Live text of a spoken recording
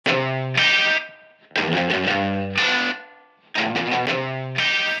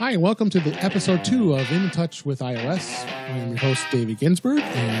Hi, welcome to the episode 2 of In Touch with iOS. I'm your host, Davey Ginsberg,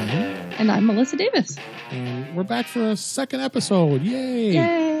 and I'm Melissa Davis. And we're back for a second episode. Yay!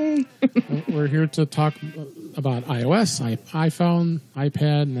 Yay! We're here to talk about iOS, iPhone,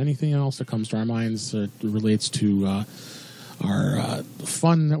 iPad, and anything else that comes to our minds that relates to our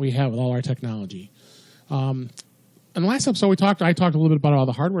fun that we have with all our technology. In the last episode, I talked a little bit about all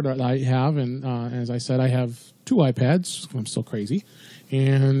the hardware that I have, and as I said, I have 2 iPads. I'm still crazy.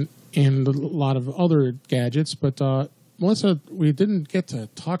 And a lot of other gadgets. But Melissa, we didn't get to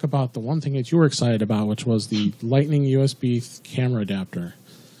talk about the one thing that you were excited about, which was the Lightning USB camera adapter.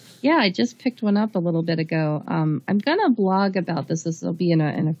 Yeah, I just picked one up a little bit ago. I'm going to blog about this. This will be in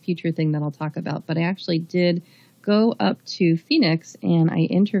a future thing that I'll talk about. But I actually did go up to Phoenix, and I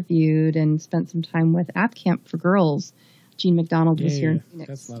interviewed and spent some time with App Camp for Girls. Jean McDonald was here in Phoenix.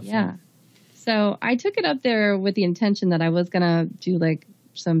 That's a lot of fun. Yeah. So I took it up there with the intention that I was going to do like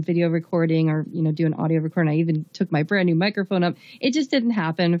some video recording or, do an audio recording. I even took my brand new microphone up. It just didn't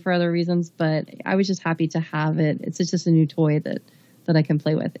happen for other reasons, but I was just happy to have it. It's just a new toy that I can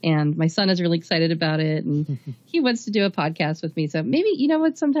play with. And my son is really excited about it, and he wants to do a podcast with me. So maybe,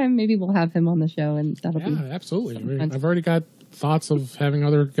 sometime maybe we'll have him on the show, and that'll be absolutely. I've already got thoughts of having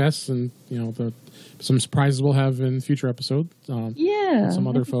other guests, and some surprises we'll have in future episodes. Some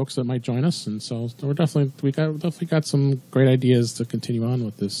other folks that might join us, and so we definitely got some great ideas to continue on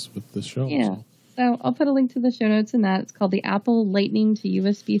with this show. Yeah. So I'll put a link to the show notes in that. It's called the Apple Lightning to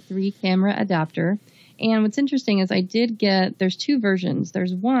USB 3 camera adapter. And what's interesting is there's 2 versions.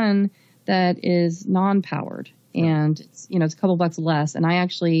 There's one that is non-powered, and it's a couple bucks less. And I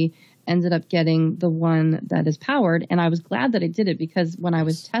actually ended up getting the one that is powered, and I was glad that I did it because when I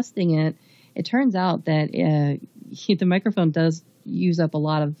was testing it, it turns out that the microphone does use up a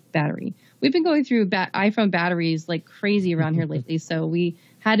lot of battery. We've been going through iPhone batteries like crazy around here lately, so we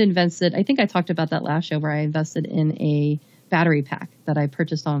had invested, I think I talked about that last show where I invested in a battery pack that I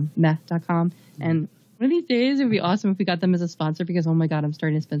purchased on meth.com, and one of these days it would be awesome if we got them as a sponsor because, oh my God, I'm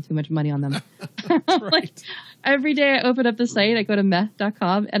starting to spend too much money on them. Right. Like, every day I open up the site, I go to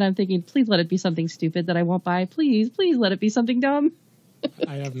meth.com, and I'm thinking, please let it be something stupid that I won't buy. Please let it be something dumb.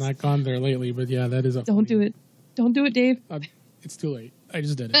 I have not gone there lately, but yeah, that is a Don't do it. Don't do it, Dave. It's too late. I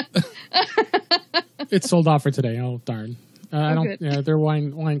just did it. It's sold out for today. Oh, darn. I don't. Yeah, they're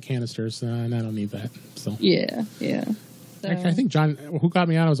wine canisters, and I don't need that. So yeah. So. I think John, who got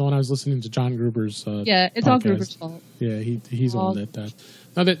me on, was the one I was listening to John Gruber's. It's all Gruber's fault. Yeah, he's the one that.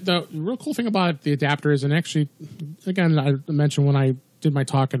 Now, the real cool thing about the adapter is, and actually, again, I mentioned when I did my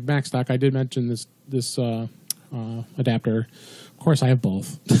talk at MacStock, I did mention this adapter. Of course, I have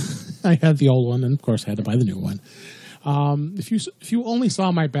both. I had the old one, and of course, I had to buy the new one. If you only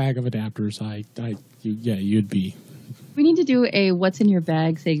saw my bag of adapters, you'd be. We need to do a "What's in Your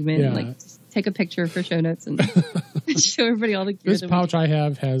Bag" segment. Yeah. Like, take a picture for show notes and show everybody all the gear. This pouch I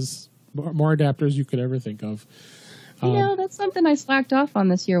have has more adapters you could ever think of. That's something I slacked off on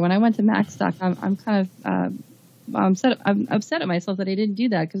this year when I went to MacStock. I'm kind of I'm upset at myself that I didn't do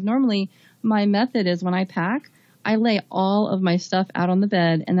that because normally my method is when I pack, I lay all of my stuff out on the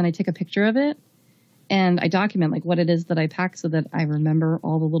bed and then I take a picture of it and I document like what it is that I pack so that I remember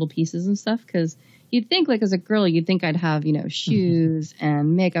all the little pieces and stuff. Because you'd think like as a girl, you'd think I'd have, shoes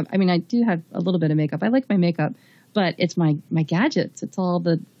and makeup. I mean, I do have a little bit of makeup. I like my makeup, but it's my gadgets. It's all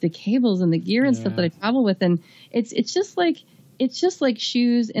the cables and the gear and stuff that I travel with. And it's just like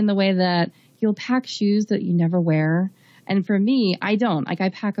shoes in the way that you'll pack shoes that you never wear. And for me, I don't. Like I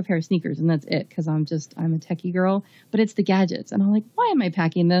pack a pair of sneakers and that's it because I'm a techie girl. But it's the gadgets. And I'm like, why am I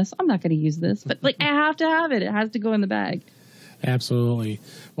packing this? I'm not going to use this. But like I have to have it. It has to go in the bag. Absolutely.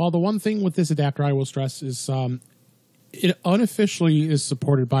 Well, the one thing with this adapter I will stress is it unofficially is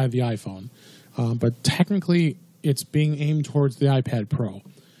supported by the iPhone. But technically, it's being aimed towards the iPad Pro.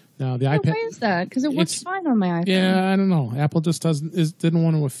 Now, the iPad. Why is that? Because it works fine on my iPhone. Yeah, I don't know. Apple just didn't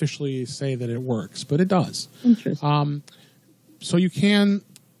want to officially say that it works, but it does. Interesting. So you can,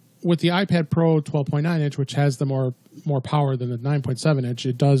 with the iPad Pro 12.9 inch, which has the more power than the 9.7 inch,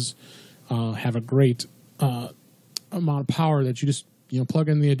 it does have a great amount of power that you just plug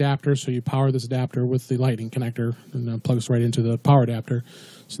in the adapter. So you power this adapter with the Lightning connector, and it plugs right into the power adapter.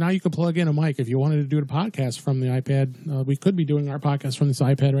 So now you can plug in a mic if you wanted to do a podcast from the iPad. We could be doing our podcast from this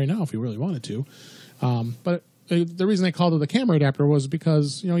iPad right now if you really wanted to. But the reason they called it the camera adapter was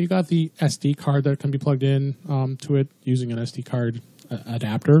because you got the SD card that can be plugged in to it using an SD card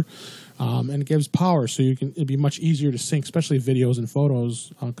adapter, and it gives power, so it'd be much easier to sync, especially videos and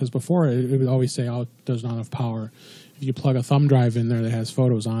photos. Because before it would always say, "Oh, there's not enough power." you plug a thumb drive in there that has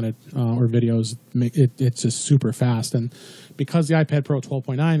photos on it or videos, it's just super fast. And because the iPad Pro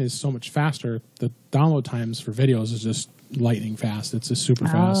 12.9 is so much faster, the download times for videos is just lightning fast. It's just super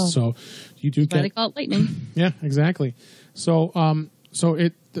fast. So you do That's why they call it lightning. Yeah, exactly. So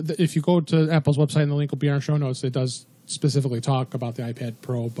if you go to Apple's website, and the link will be in our show notes, it does specifically talk about the iPad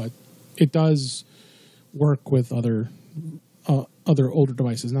Pro, but it does work with other older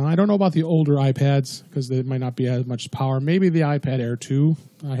devices. Now, I don't know about the older iPads because they might not be as much power. Maybe the iPad Air 2.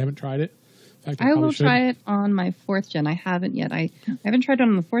 I haven't tried it. In fact, I will try it on my 4th gen. I haven't yet. I haven't tried it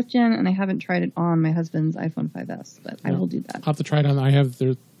on the 4th gen, and I haven't tried it on my husband's iPhone 5S, but I will do that. I'll have to try it on.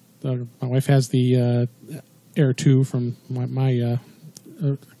 My wife has the Air 2 from my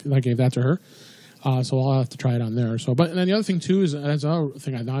I gave that to her. So I'll have to try it on there. So, but and then the other thing too is another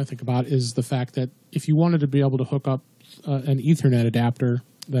thing I think about is the fact that if you wanted to be able to hook up an Ethernet adapter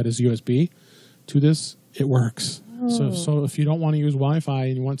that is USB to this, it works. Oh. So if you don't want to use Wi-Fi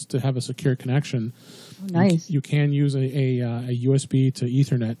and you want to have a secure connection, nice. You can use a USB to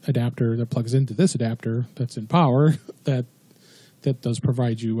Ethernet adapter that plugs into this adapter that's in power that does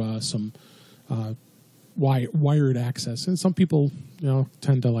provide you some wired access. And some people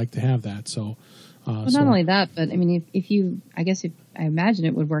tend to like to have that. So. Not only that, but I mean, I imagine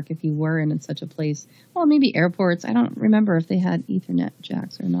it would work if you were in such a place. Well, maybe airports. I don't remember if they had Ethernet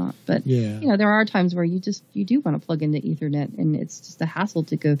jacks or not, but there are times where you do want to plug into Ethernet, and it's just a hassle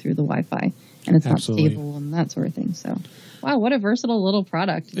to go through the Wi-Fi, and it's not stable and that sort of thing. So, wow, what a versatile little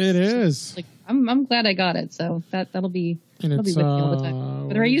product! It is. Like, I'm glad I got it. So that'll be with me all the time,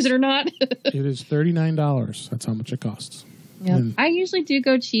 whether I use it or not. It is $39. That's how much it costs. Yeah, I usually do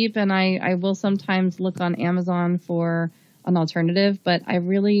go cheap, and I will sometimes look on Amazon for an alternative, but I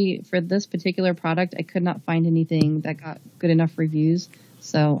really, for this particular product, I could not find anything that got good enough reviews,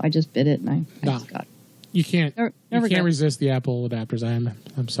 so I just bid it, and I just got it. You can't resist the Apple adapters.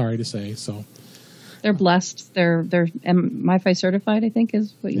 I'm sorry to say. So they're blessed. They're MiFi certified, I think,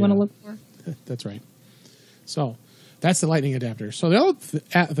 is what you want to look for. That's right. So that's the Lightning adapter. So the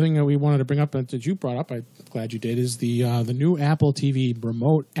other thing that we wanted to bring up, and that you brought up, I'm glad you did, is the new Apple TV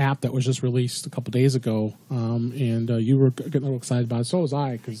remote app that was just released a couple days ago, and you were getting a little excited about it. So was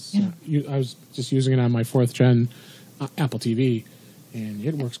I, because I was just using it on my 4th gen Apple TV, and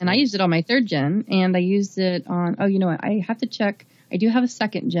it works great. And I used it on my 3rd gen, and I used it on, I have to check. I do have a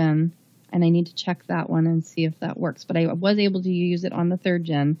 2nd gen, and I need to check that one and see if that works. But I was able to use it on the 3rd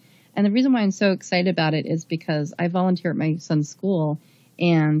gen. And the reason why I'm so excited about it is because I volunteer at my son's school,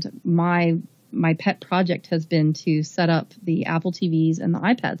 and my pet project has been to set up the Apple TVs and the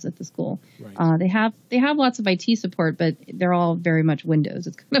iPads at the school. Right. They have lots of IT support, but they're all very much Windows.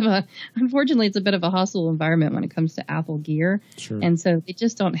 It's kind of unfortunately, it's a bit of a hostile environment when it comes to Apple gear. Sure. And so they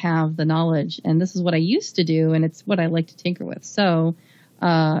just don't have the knowledge. And this is what I used to do, and it's what I like to tinker with. So so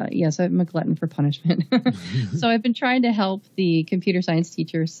I'm a glutton for punishment. So I've been trying to help the computer science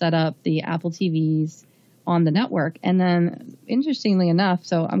teacher set up the Apple TVs on the network. And then, interestingly enough,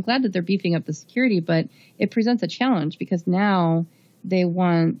 so I'm glad that they're beefing up the security, but it presents a challenge because now they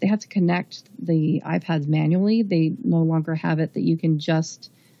have to connect the iPads manually. They no longer have it that you can just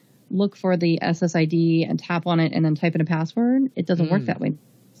look for the SSID and tap on it and then type in a password. It doesn't work that way.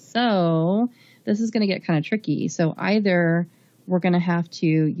 So this is going to get kind of tricky. So either we're going to have to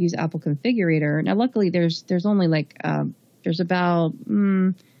use Apple Configurator. Now, luckily, there's only there's about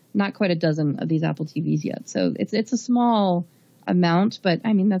not quite a dozen of these Apple TVs yet. So it's a small amount, but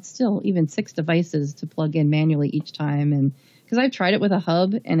I mean, that's still even 6 devices to plug in manually each time. And because I've tried it with a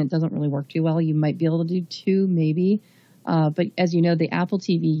hub and it doesn't really work too well, you might be able to do 2 maybe. But as you know, the Apple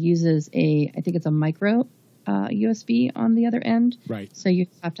TV uses I think it's a micro USB on the other end. Right. So you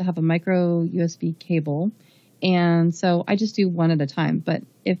have to have a micro USB cable. And so I just do one at a time. But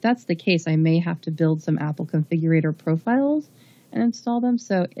if that's the case, I may have to build some Apple Configurator profiles and install them.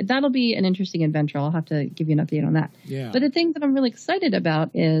 So that'll be an interesting adventure. I'll have to give you an update on that. Yeah. But the thing that I'm really excited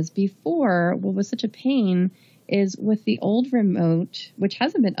about is before, what was such a pain is with the old remote, which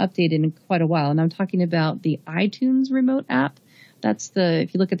hasn't been updated in quite a while. And I'm talking about the iTunes remote app. That's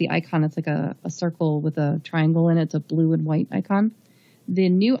if you look at the icon, it's like a circle with a triangle in it. It's a blue and white icon. The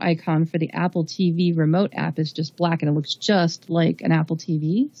new icon for the Apple TV remote app is just black, and it looks just like an Apple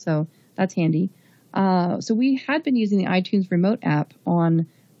TV. So that's handy. So we had been using the iTunes remote app on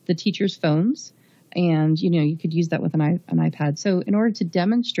the teachers' phones, and you could use that with an iPad. So in order to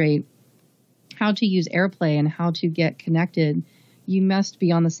demonstrate how to use AirPlay and how to get connected, you must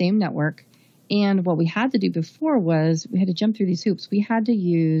be on the same network. And what we had to do before was we had to jump through these hoops. We had to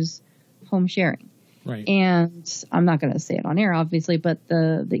use home sharing. Right. And I'm not going to say it on air, obviously, but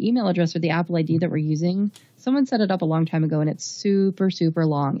the email address or the Apple ID that we're using, someone set it up a long time ago, and it's super, super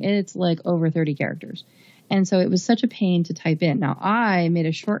long. It's like over 30 characters. And so it was such a pain to type in. Now, I made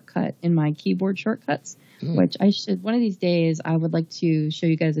a shortcut in my keyboard shortcuts, which I should, one of these days, I would like to show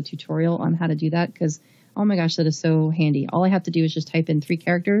you guys a tutorial on how to do that, because, oh my gosh, that is so handy. All I have to do is just type in 3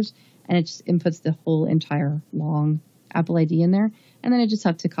 characters, and it just inputs the whole entire long Apple ID in there. And then I just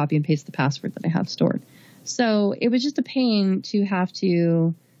have to copy and paste the password that I have stored. So it was just a pain to have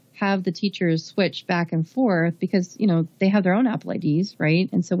the teachers switch back and forth because, you know, they have their own Apple IDs, right?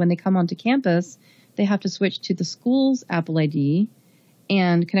 And so when they come onto campus, they have to switch to the school's Apple ID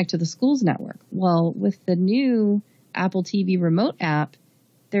and connect to the school's network. Well, with the new Apple TV remote app,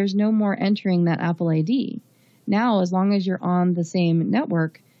 there's no more entering that Apple ID. Now, as long as you're on the same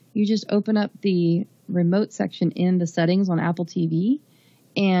network, you just open up the remote section in the settings on Apple TV,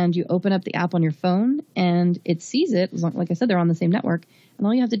 and you open up the app on your phone, and it sees it. Like I said, they're on the same network, and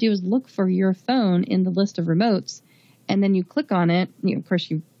all you have to do is look for your phone in the list of remotes, and then you click on it. You know, of course,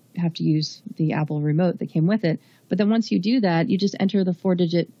 you have to use the Apple remote that came with it, but then once you do that, you just enter the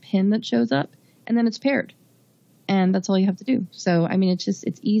 4-digit PIN that shows up, and then it's paired. And that's all you have to do. So, I mean,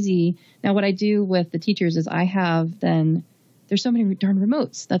 it's easy. Now, what I do with the teachers is there's so many darn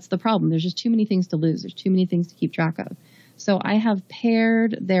remotes. That's the problem. There's just too many things to lose. There's too many things to keep track of. So I have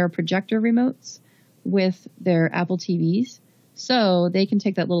paired their projector remotes with their Apple TVs, so they can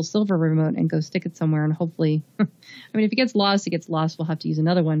take that little silver remote and go stick it somewhere, and hopefully, I mean, if it gets lost, it gets lost. We'll have to use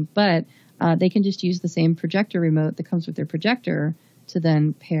another one. But they can just use the same projector remote that comes with their projector to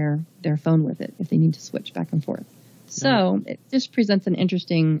then pair their phone with it if they need to switch back and forth. So it just presents an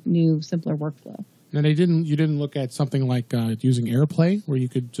interesting, new, simpler workflow. Now, you didn't look at something like using AirPlay, where you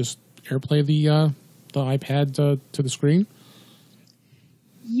could just AirPlay the iPad to the screen?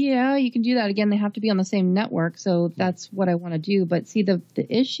 Yeah, you can do that. Again, they have to be on the same network, so that's what I want to do. But see, the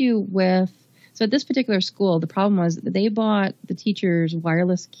issue so at this particular school, the problem was that they bought the teachers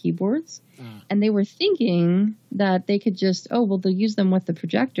wireless keyboards, and they were thinking that they could just, they'll use them with the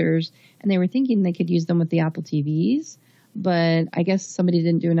projectors, and they were thinking they could use them with the Apple TVs. But I guess somebody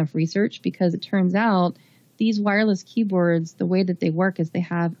didn't do enough research, because it turns out these wireless keyboards, the way that they work is they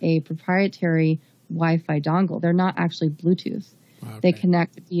have a proprietary Wi-Fi dongle. They're not actually Bluetooth. Okay. They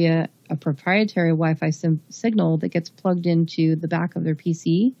connect via a proprietary Wi-Fi signal that gets plugged into the back of their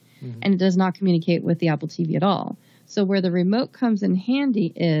PC, and it does not communicate with the Apple TV at all. So where the remote comes in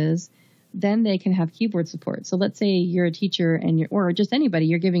handy is then they can have keyboard support. So let's say you're a teacher or just anybody,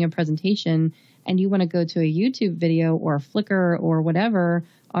 you're giving a presentation and you want to go to a YouTube video or a Flickr or whatever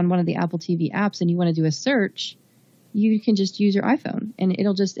on one of the Apple TV apps, and you want to do a search, you can just use your iPhone, and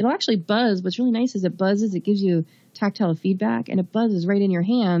it'll actually buzz. What's really nice is it buzzes. It gives you tactile feedback, and it buzzes right in your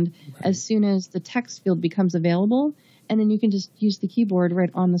hand as soon as the text field becomes available, and then you can just use the keyboard right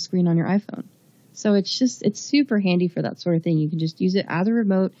on the screen on your iPhone. So it's super handy for that sort of thing. You can just use it as a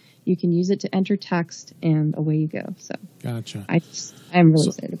remote. You can use it to enter text, and away you go. So gotcha. I'm really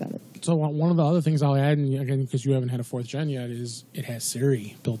excited about it. So one of the other things I'll add, and again, because you haven't had a 4th gen yet, is it has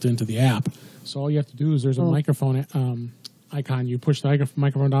Siri built into the app. So all you have to do is there's a microphone icon. You push the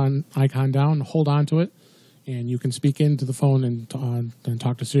microphone icon down, hold on to it, and you can speak into the phone and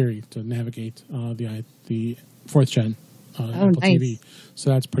talk to Siri to navigate the 4th gen Apple TV. So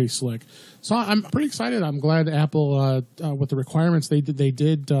that's pretty slick. So I'm pretty excited. I'm glad Apple, with the requirements they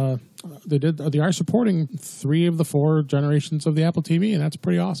are supporting 3 of the 4 generations of the Apple TV, and that's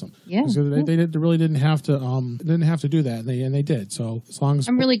pretty awesome. Yeah, so they really didn't have to do that, and they did. So as long as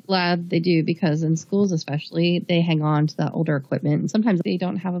I'm really glad they do, because in schools especially, they hang on to that older equipment, and sometimes they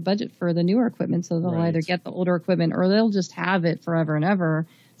don't have a budget for the newer equipment, so they'll either get the older equipment or they'll just have it forever and ever.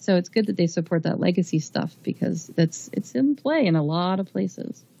 So it's good that they support that legacy stuff, because it's in play in a lot of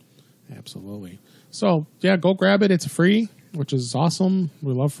places. Absolutely. So, yeah, go grab it. It's free, which is awesome.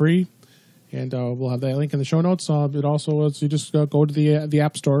 We love free. And we'll have that link in the show notes. It also is, you just go to the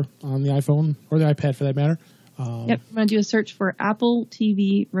App Store on the iPhone or the iPad for that matter. I'm going to do a search for Apple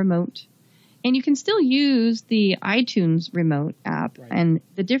TV Remote. And you can still use the iTunes Remote app. Right. And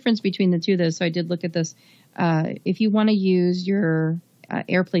the difference between the two of those, so I did look at this. If you want to use your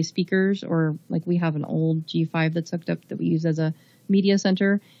AirPlay speakers, or like we have an old G5 that's hooked up that we use as a media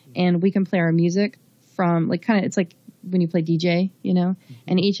center, and we can play our music from it's like when you play DJ,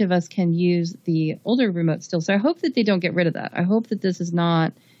 and each of us can use the older remote still. So I hope that they don't get rid of that. I hope that this is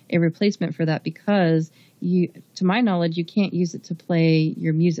not a replacement for that, because to my knowledge, you can't use it to play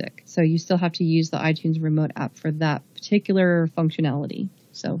your music. So you still have to use the iTunes Remote app for that particular functionality.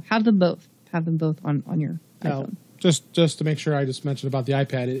 So have them both. Have them both on your iPhone. Just to make sure, I just mentioned about the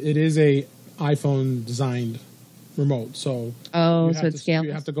iPad. It is a iPhone designed remote. So so it scales.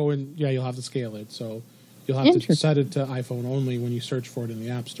 You have to go in. Yeah, you'll have to scale it. So you'll have to set it to iPhone only when you search for it in the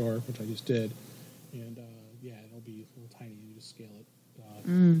App Store, which I just did. And it'll be a little tiny. You just scale it.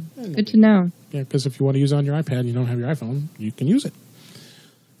 Good to know. Yeah, because if you want to use it on your iPad and you don't have your iPhone, you can use it.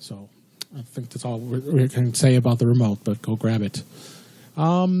 So I think that's all we can say about the remote, but go grab it.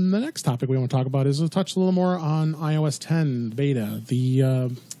 The next topic we want to talk about is we'll touch a little more on iOS 10 beta.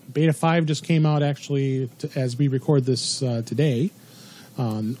 The beta 5 just came out actually as we record this today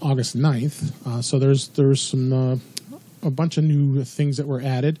on August 9th. So there's some a bunch of new things that were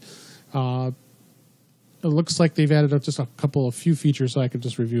added. It looks like they've added just a few features, so I could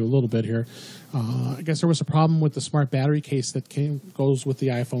just review a little bit here. I guess there was a problem with the smart battery case that goes with the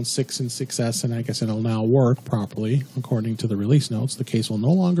iPhone 6 and 6S, and I guess it'll now work properly. According to the release notes, the case will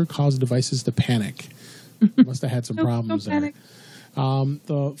no longer cause devices to panic. Must have had some problems there.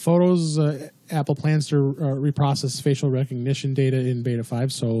 The photos, Apple plans to reprocess facial recognition data in Beta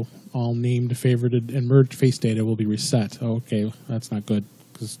 5, so all named, favorited, and merged face data will be reset. Okay, that's not good,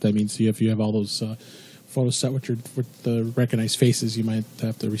 because that means if you have all those photos set with the recognized faces, you might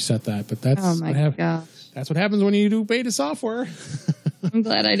have to reset that. But that's that's what happens when you do beta software. I'm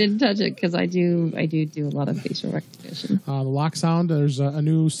glad I didn't touch it because I do a lot of facial recognition. The lock sound, there's a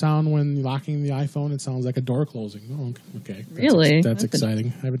new sound when locking the iPhone. It sounds like a door closing. Oh, okay. Really? That's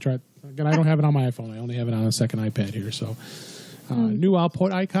exciting. I haven't tried. Again, I don't have it on my iPhone. I only have it on a second iPad here. So, new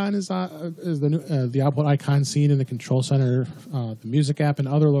output icon is the output icon seen in the control center. The music app and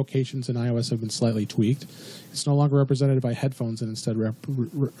other locations in iOS have been slightly tweaked. It's no longer represented by headphones and instead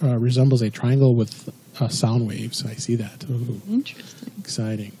resembles a triangle with sound waves. I see that. Ooh, interesting.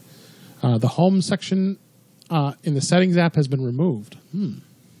 Exciting. The home section in the settings app has been removed on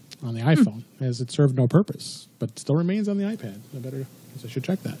the iPhone as it served no purpose, but it still remains on the iPad. I should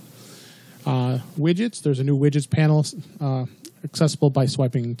check that. Widgets. There's a new widgets panel accessible by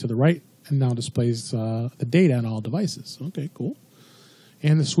swiping to the right and now displays the data on all devices. Okay, cool.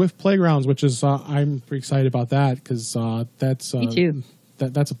 And the Swift Playgrounds, which is I'm pretty excited about that because that's me too.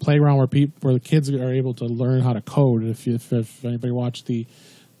 That's a playground where the kids are able to learn how to code. If anybody watched the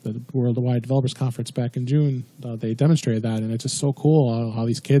Worldwide Developers Conference back in June, they demonstrated that, and it's just so cool how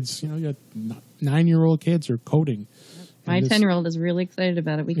these kids, you got 9-year-old kids are coding. My 10-year-old is really excited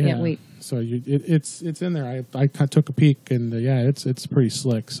about it. We can't wait. So it's in there. I took a peek, and it's pretty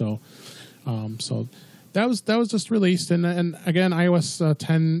slick. So that was just released, and again, iOS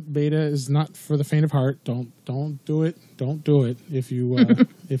 10 beta is not for the faint of heart. Don't do it. Don't do it if you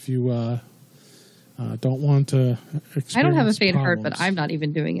don't want to experience I don't have a faint problems. heart, but I'm not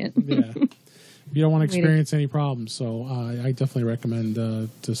even doing it. Yeah. You don't want to experience any problems, so I definitely recommend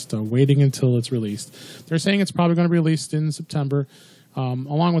just waiting until it's released. They're saying it's probably going to be released in September.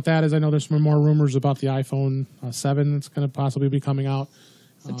 Along with that, as I know there's some more rumors about the iPhone 7 that's going to possibly be coming out.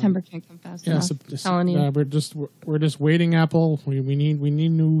 September can't come fast enough. I'm telling you. We're just waiting, Apple. We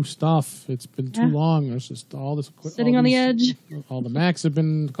need new stuff. It's been too long. There's just all this sitting on the edge. All the Macs have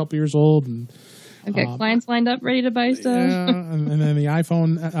been a couple years old, and I've got clients lined up ready to buy stuff. Yeah, and then the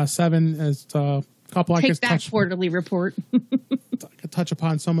iPhone 7 is a couple. Take that quarterly report. Touch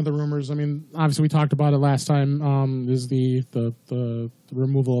upon some of the rumors. I mean, obviously we talked about it last time. Is the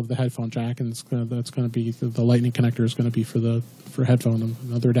removal of the headphone jack, and that's going to be the Lightning connector is going to be for headphone,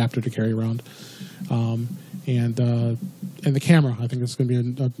 another adapter to carry around, and the camera. I think it's going to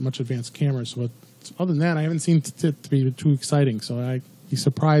be a much advanced camera. So other than that, I haven't seen it to be too exciting. So I'd be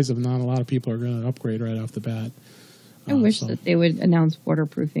surprised if not a lot of people are going to upgrade right off the bat. I wish that they would announce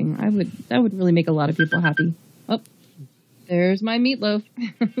waterproofing. That would really make a lot of people happy. Oh, there's my meatloaf.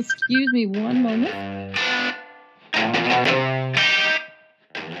 Excuse me one moment.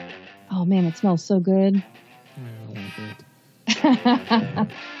 Oh man, it smells so good. I don't want it.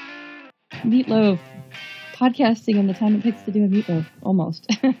 Meatloaf. Podcasting and the time it takes to do a meatloaf. Almost.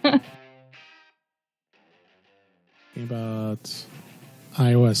 About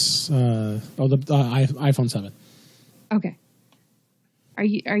iOS, the iPhone 7. Okay. Do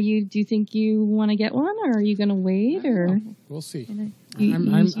you think you want to get one, or are you going to wait, or? We'll see. You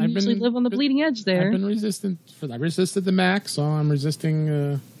usually live on the bleeding edge there. I've been resistant. I resisted the Mac, so I'm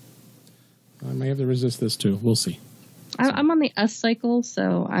resisting. I may have to resist this too. We'll see. I'm on the S cycle,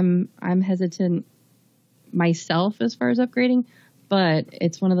 so I'm hesitant myself as far as upgrading, but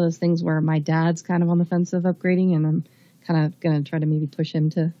it's one of those things where my dad's kind of on the fence of upgrading, and I'm kind of going to try to maybe push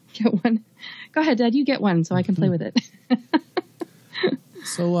him to get one. Go ahead, Dad, you get one so I can play with it.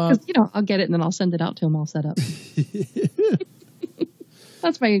 So, I'll get it and then I'll send it out to him all set up.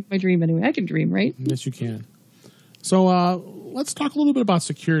 That's my dream anyway. I can dream, right? Yes, you can. So let's talk a little bit about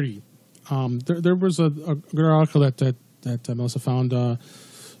security. There was a good article that Melissa found.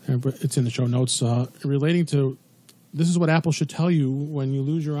 And it's in the show notes relating to this is what Apple should tell you when you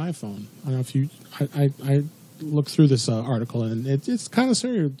lose your iPhone. I don't know if you. I looked through this article, and it's kind of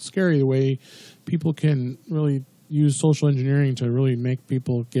scary the way people can really use social engineering to really make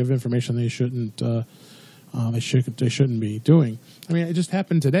people give information they shouldn't. They shouldn't be doing. I mean, it just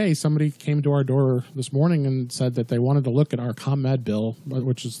happened today. Somebody came to our door this morning and said that they wanted to look at our ComEd bill,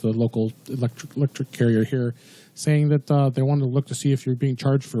 which is the local electric carrier here, saying that they wanted to look to see if you're being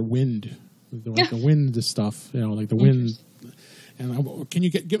charged for wind, the wind stuff, like the wind. And can you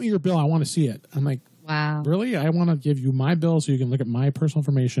get me your bill? I want to see it. I'm like, wow, really? I want to give you my bill so you can look at my personal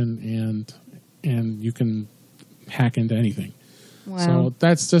information and you can hack into anything. Wow. So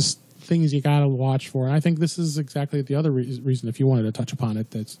that's just things you got to watch for. And I think this is exactly the other reason, if you wanted to touch upon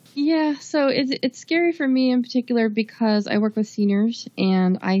it. So it's scary for me in particular because I work with seniors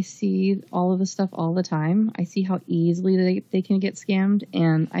and I see all of this stuff all the time. I see how easily they can get scammed.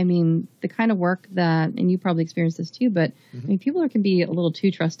 And I mean, the kind of work that, and you probably experienced this too, but I mean, people can be a little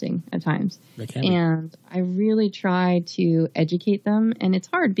too trusting at times. They can and I really try to educate them. And it's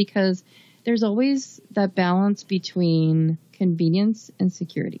hard because there's always that balance between convenience and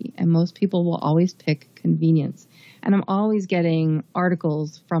security. And most people will always pick convenience. And I'm always getting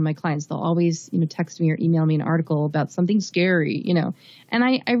articles from my clients. They'll always, text me or email me an article about something scary, And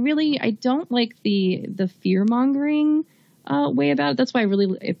I don't like the fear mongering way about it. That's why I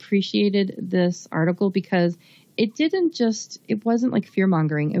really appreciated this article, because it wasn't like fear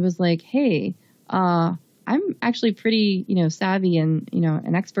mongering. It was like, hey, I'm actually pretty, savvy and,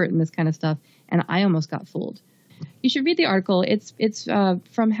 an expert in this kind of stuff. And I almost got fooled. You should read the article. It's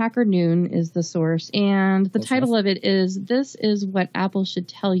from Hacker Noon is the source. And the title of it is, "This is what Apple should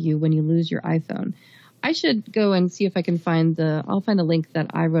tell you when you lose your iPhone." I should go and see if I can I'll find a link that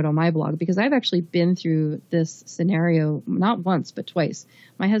I wrote on my blog, because I've actually been through this scenario not once, but twice.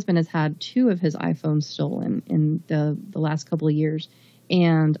 My husband has had 2 of his iPhones stolen in the last couple of years.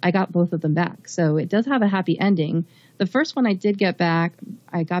 And I got both of them back. So it does have a happy ending. The first one I did get back,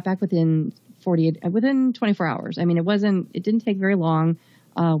 I got back within 24 hours. I mean, it didn't take very long.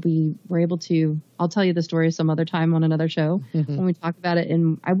 We were able to, I'll tell you the story some other time on another show when we talk about it.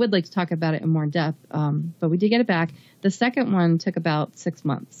 And I would like to talk about it in more depth. But we did get it back. The second one took about 6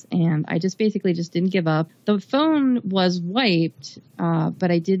 months, and I basically didn't give up. The phone was wiped,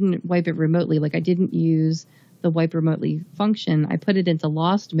 but I didn't wipe it remotely. Like, I didn't use the wipe remotely function. I put it into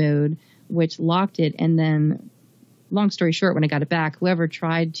lost mode, which locked it. And then, long story short, when I got it back, whoever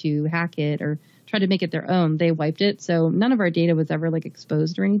tried to hack it or tried to make it their own, they wiped it. So none of our data was ever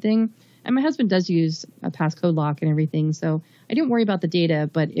exposed or anything. And my husband does use a passcode lock and everything. So I didn't worry about the data,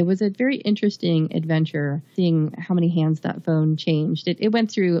 but it was a very interesting adventure seeing how many hands that phone changed. It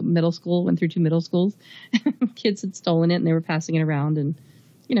went through 2 middle schools. Kids had stolen it and they were passing it around, and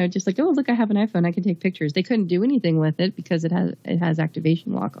just like, oh, look, I have an iPhone. I can take pictures. They couldn't do anything with it because it has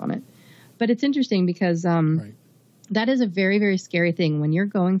activation lock on it. But it's interesting because that is a very, very scary thing when you're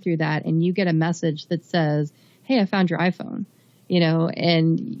going through that and you get a message that says, hey, I found your iPhone,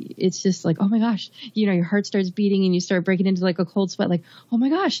 and it's just like, oh my gosh, your heart starts beating and you start breaking into a cold sweat, like, oh my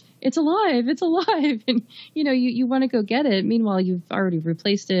gosh, it's alive. It's alive. And, you want to go get it. Meanwhile, you've already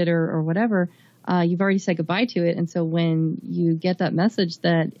replaced it or whatever. You've already said goodbye to it. And so when you get that message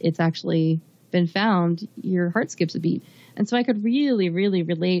that it's actually been found, your heart skips a beat. And so I could really, really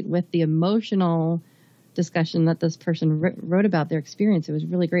relate with the emotional discussion that this person wrote about their experience. It was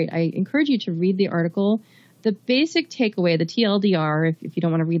really great. I encourage you to read the article. The basic takeaway, the TLDR, if you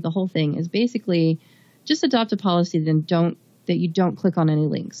don't want to read the whole thing, is basically just adopt a policy that you don't click on any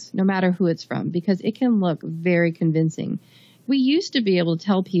links, no matter who it's from, because it can look very convincing. We used to be able to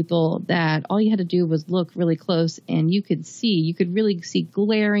tell people that all you had to do was look really close and you could really see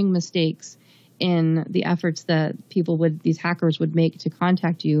glaring mistakes in the efforts that these hackers would make to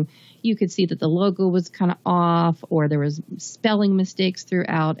contact you. You could see that the logo was kind of off, or there was spelling mistakes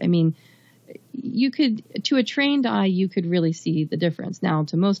throughout. I mean, to a trained eye, you could really see the difference. Now,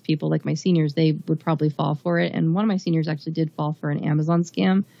 to most people, like my seniors, they would probably fall for it. And one of my seniors actually did fall for an Amazon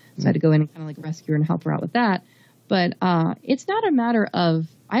scam. So I had to go in and kind of rescue her and help her out with that. But it's not a matter of,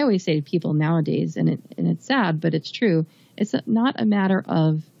 I always say to people nowadays, and it's sad, but it's true, it's not a matter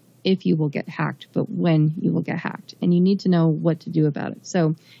of if you will get hacked, but when you will get hacked. And you need to know what to do about it.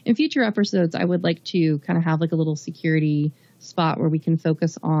 So in future episodes, I would like to kind of have a little security spot where we can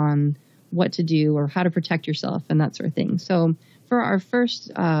focus on what to do or how to protect yourself and that sort of thing. So for our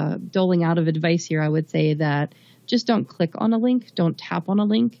first doling out of advice here, I would say that just don't click on a link, don't tap on a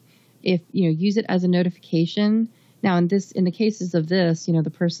link. If use it as a notification. Now, in the cases of this,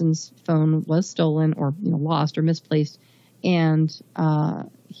 the person's phone was stolen or lost or misplaced, and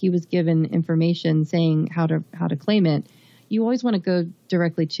he was given information saying how to claim it. You always want to go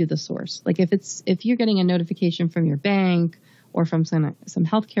directly to the source. Like if you're getting a notification from your bank or from some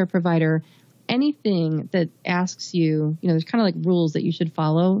healthcare provider, anything that asks you, there's kind of like rules that you should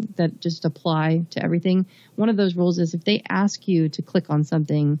follow that just apply to everything. One of those rules is if they ask you to click on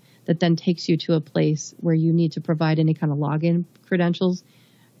something that then takes you to a place where you need to provide any kind of login credentials,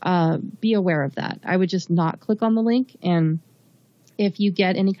 be aware of that. I would just not click on the link. And if you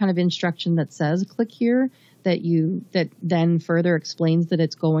get any kind of instruction that says click here, that then further explains that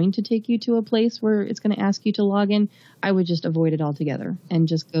it's going to take you to a place where it's going to ask you to log in, I would just avoid it altogether and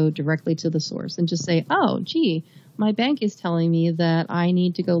just go directly to the source and just say, oh, gee, my bank is telling me that I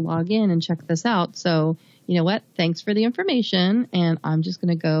need to go log in and check this out. So you know what? Thanks for the information. And I'm just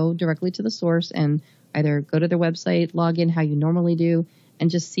going to go directly to the source and either go to their website, log in how you normally do, and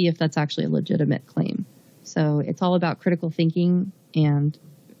just see if that's actually a legitimate claim. So it's all about critical thinking and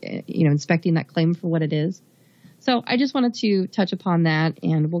inspecting that claim for what it is. So I just wanted to touch upon that,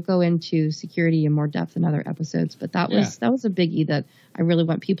 and we'll go into security in more depth in other episodes. But that was a biggie that I really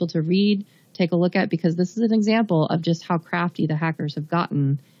want people to read, take a look at, because this is an example of just how crafty the hackers have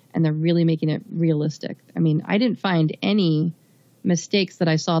gotten, and they're really making it realistic. I mean, I didn't find any mistakes that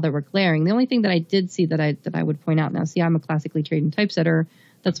I saw that were glaring. The only thing that I did see that I would point out now, see, I'm a classically trained typesetter.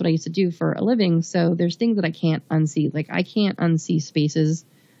 That's what I used to do for a living. So there's things that I can't unsee. Like I can't unsee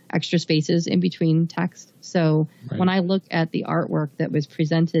extra spaces in between text. So when I look at the artwork that was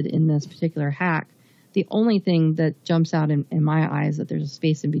presented in this particular hack, the only thing that jumps out in my eyes is that there's a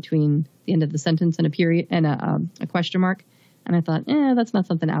space in between the end of the sentence and a period and a question mark. And I thought, that's not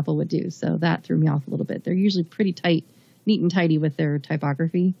something Apple would do. So that threw me off a little bit. They're usually pretty neat and tidy with their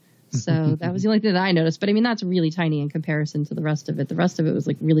typography. So that was the only thing that I noticed. But I mean, that's really tiny in comparison to the rest of it. The rest of it was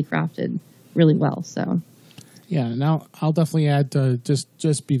like really crafted really well. So yeah, now I'll definitely add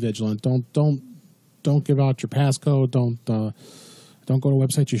just be vigilant. Don't give out your passcode. Don't go to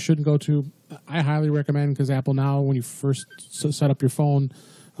websites you shouldn't go to. I highly recommend, because Apple now, when you first set up your phone,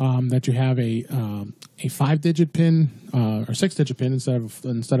 that you have a 5-digit PIN or 6-digit PIN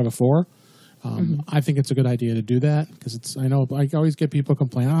instead of a 4. I think it's a good idea to do that, because I know I always get people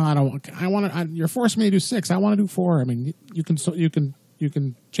complain, you're forcing me to do 6. I want to do 4. I mean, you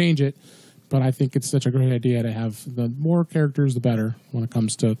can change it. But I think it's such a great idea to have the more characters, the better when it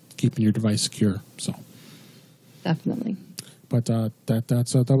comes to keeping your device secure. So, definitely. But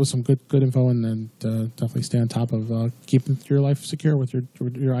that was some good info, and definitely stay on top of keeping your life secure with your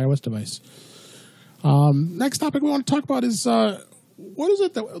iOS device. Next topic we want to talk about is what is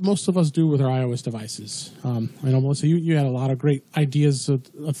it that most of us do with our iOS devices? I know, Melissa, you had a lot of great ideas of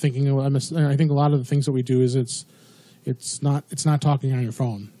thinking. I think a lot of the things that we do is it's not talking on your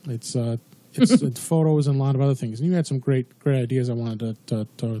phone. It's photos and a lot of other things. And you had some great ideas I wanted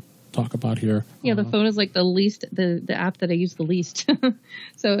to talk about here. Yeah, the phone is like the app that I use the least.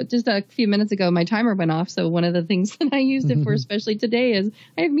 So just a few minutes ago, my timer went off. So one of the things that I used it for, especially today, is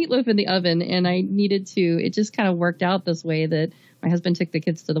I have meatloaf in the oven, and I needed to. It just kind of worked out this way that my husband took the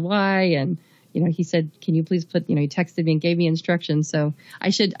kids to the Y, and he said, "Can you please put?" He texted me and gave me instructions. So I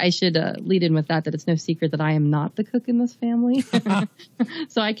should lead in with that it's no secret that I am not the cook in this family.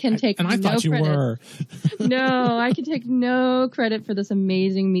 So I can take. And I thought you were. No, I can take no credit for this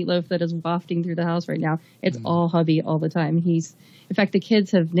amazing meatloaf that is wafting through the house right now. It's all hubby all the time. In fact, the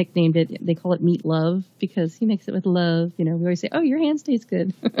kids have nicknamed it. They call it Meat Love because he makes it with love. We always say, "Oh, your hands taste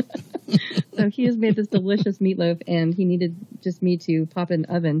good." So he has made this delicious meatloaf, and he needed just me to pop in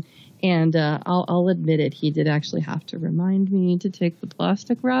the oven. And I'll admit it, he did actually have to remind me to take the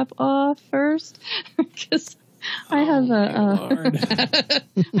plastic wrap off first, because I have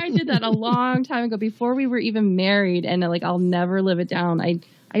I did that a long time ago before we were even married, and I'll never live it down. I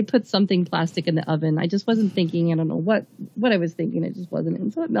put something plastic in the oven. I just wasn't thinking. I don't know what I was thinking. It just wasn't,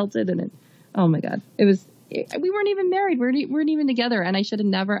 and so it melted, and oh my God, we weren't even married. We weren't even together, and I should have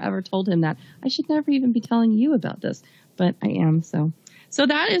never ever told him that. I should never even be telling you about this, but I am. So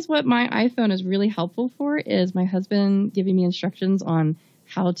that is what my iPhone is really helpful for, is my husband giving me instructions on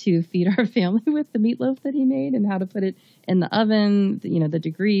how to feed our family with the meatloaf that he made and how to put it in the oven, the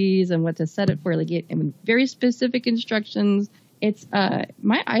degrees and what to set it for, very specific instructions. It's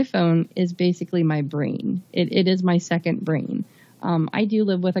my iPhone is basically my brain. It is my second brain. I do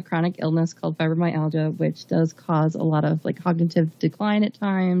live with a chronic illness called fibromyalgia, which does cause a lot of cognitive decline at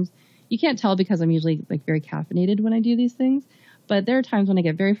times. You can't tell because I'm usually very caffeinated when I do these things. But there are times when I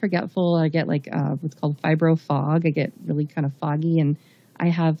get very forgetful. I get what's called fibro fog. I get really kind of foggy, and I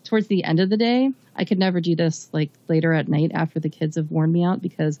have towards the end of the day, I could never do this like later at night after the kids have worn me out,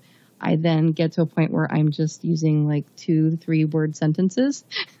 because I then get to a point where I'm just using like 2-3 word sentences.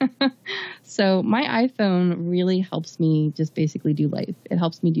 So my iPhone really helps me just basically do life. It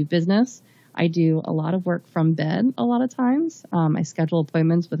helps me do business. I do a lot of work from bed a lot of times. I schedule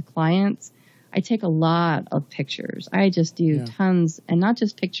appointments with clients. I take a lot of pictures. I just do tons, and not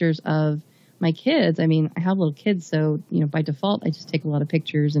just pictures of my kids. I mean, I have little kids, so, by default, I just take a lot of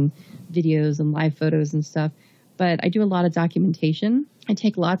pictures and videos and live photos and stuff. But I do a lot of documentation. I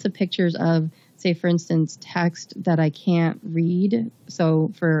take lots of pictures of, say, for instance, text that I can't read.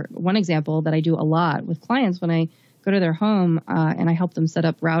 So for one example that I do a lot with clients, when I go to their home and I help them set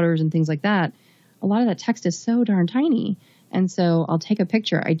up routers and things like that, a lot of that text is so darn tiny. And so I'll take a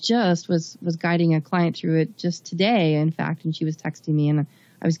picture. I just was guiding a client through it just today, in fact, and she was texting me, and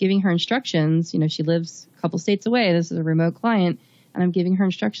I was giving her instructions. She lives a couple states away. This is a remote client. And I'm giving her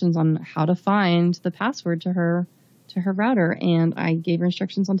instructions on how to find the password to her router. And I gave her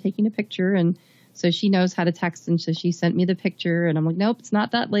instructions on taking a picture. And so she knows how to text. And so she sent me the picture. And I'm like, nope, it's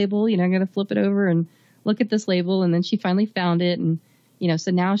not that label. I'm going to flip it over and look at this label. And then she finally found it. And,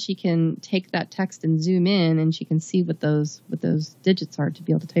 so now she can take that text and zoom in, and she can see what those digits are to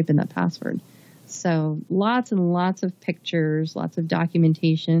be able to type in that password. So lots and lots of pictures, lots of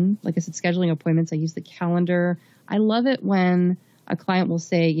documentation. Like I said, scheduling appointments, I use the calendar. I love it when a client will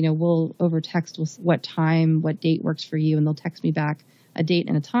say, we'll over text what time, what date works for you. And they'll text me back a date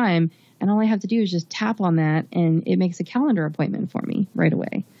and a time. And all I have to do is just tap on that, and it makes a calendar appointment for me right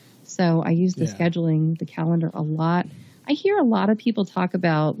away. So I use the scheduling, the calendar a lot. I hear a lot of people talk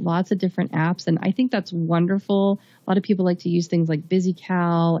about lots of different apps, and I think that's wonderful. A lot of people like to use things like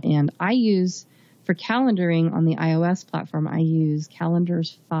BusyCal, and I use, for calendaring on the iOS platform, I use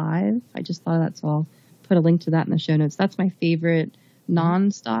Calendars 5. I just thought of that, so I'll put a link to that in the show notes. That's my favorite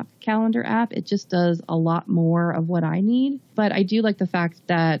non-stock calendar app. It just does a lot more of what I need. But I do like the fact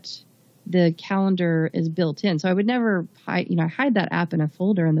that the calendar is built in. So I would never hide that app in a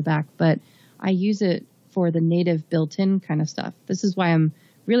folder in the back, but I use it for the native built-in kind of stuff. This is why I'm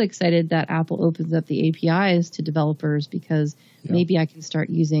really excited that Apple opens up the APIs to developers, because maybe I can start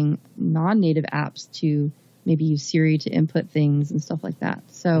using non-native apps to maybe use Siri to input things and stuff like that.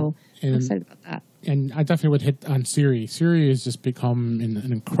 So I'm excited about that. And I definitely would hit on Siri. Siri has just become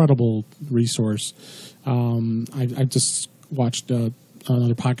an incredible resource. I just watched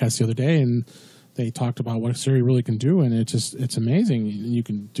another podcast the other day, and they talked about what Siri really can do, and it's amazing. You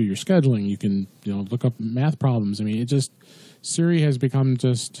can do your scheduling. You can look up math problems. I mean, Siri has become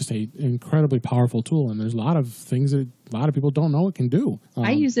just a incredibly powerful tool, and there's a lot of things that a lot of people don't know it can do.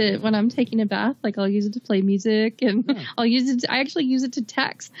 I use it when I'm taking a bath. Like, I'll use it to play music, and I actually use it to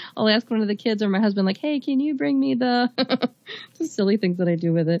text. I'll ask one of the kids or my husband, like, hey, can you bring me the silly things that I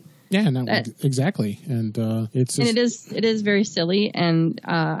do with it? Yeah, no, exactly. And it's just, and it is very silly, and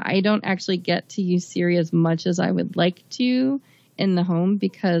I don't actually get to use Siri as much as I would like to in the home,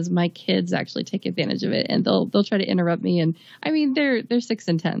 because my kids actually take advantage of it, and they'll try to interrupt me. And I mean, they're 6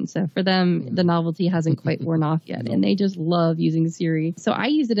 and 10, so for them the novelty hasn't quite worn off yet, and they just love using Siri. So I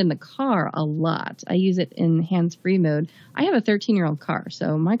use it in the car a lot. I use it in hands-free mode. I have a 13-year-old car,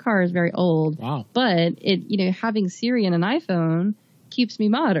 so my car is very old. Wow. But it having Siri in an iPhone keeps me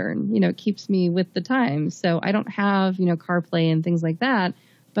modern. It keeps me with the times. So I don't have CarPlay and things like that,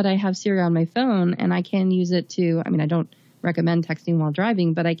 but I have Siri on my phone, and I can use it to. I mean, I don't recommend texting while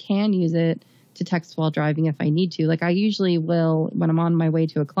driving, but I can use it to text while driving if I need to. Like, I usually will, when I'm on my way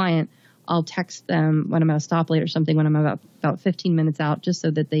to a client, I'll text them when I'm at a stoplight or something, when I'm about 15 minutes out, just so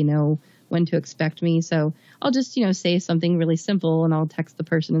that they know when to expect me. So I'll just, say something really simple, and I'll text the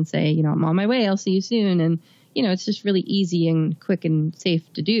person and say, I'm on my way, I'll see you soon. And, it's just really easy and quick and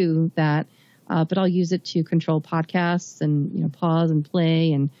safe to do that. But I'll use it to control podcasts and, pause and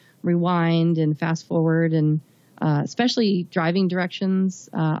play and rewind and fast forward, and especially driving directions.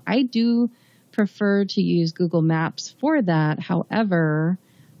 I do prefer to use Google Maps for that. However,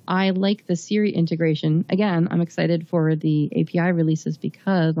 I like the Siri integration. Again, I'm excited for the API releases,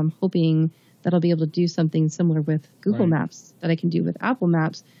 because I'm hoping that I'll be able to do something similar with Google Maps that I can do with Apple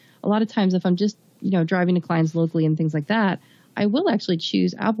Maps. A lot of times, if I'm just driving to clients locally and things like that, I will actually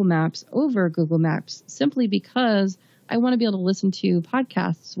choose Apple Maps over Google Maps, simply because I want to be able to listen to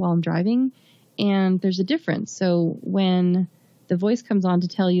podcasts while I'm driving. And there's a difference. So when the voice comes on to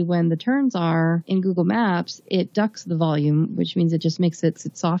tell you when the turns are in Google Maps, it ducks the volume, which means it just makes it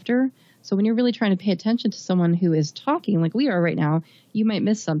sit softer. So when you're really trying to pay attention to someone who is talking like we are right now, you might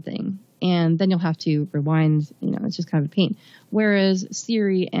miss something, and then you'll have to rewind. It's just kind of a pain. Whereas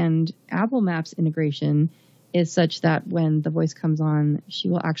Siri and Apple Maps integration is such that when the voice comes on, she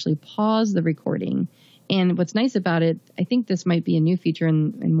will actually pause the recording. And what's nice about it, I think this might be a new feature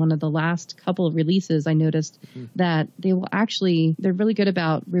in one of the last couple of releases. I noticed that they're really good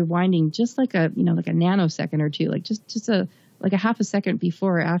about rewinding just like a nanosecond or two, like just a half a second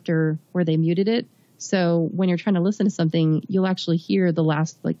before or after where they muted it. So when you're trying to listen to something, you'll actually hear the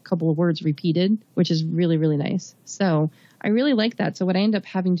last like couple of words repeated, which is really, really nice. So I really like that. So what I end up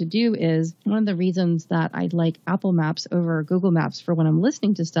having to do is, one of the reasons that I like Apple Maps over Google Maps for when I'm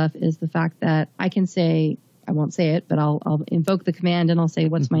listening to stuff is the fact that I can say, I won't say it, but I'll invoke the command and I'll say,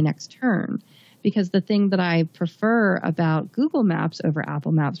 what's my next turn? Because the thing that I prefer about Google Maps over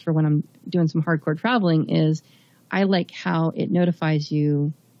Apple Maps for when I'm doing some hardcore traveling is I like how it notifies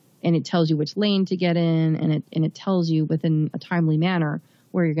you and it tells you which lane to get in, and it tells you within a timely manner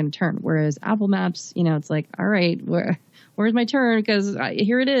where you're going to turn. Whereas Apple Maps, it's like, all right, where's my turn? Because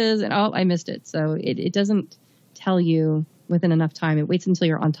here it is, and I missed it. So it doesn't tell you within enough time. It waits until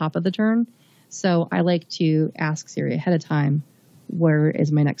you're on top of the turn. So I like to ask Siri ahead of time, where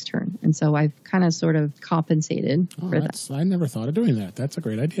is my next turn? And so I've kind of sort of compensated for that. I never thought of doing that. That's a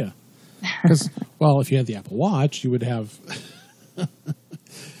great idea. Because, well, if you had the Apple Watch, you would have...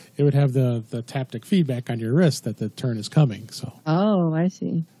 It would have the taptic feedback on your wrist that the turn is coming. So. Oh, I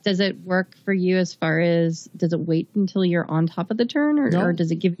see. Does it work for you as far as, does it wait until you're on top of the turn or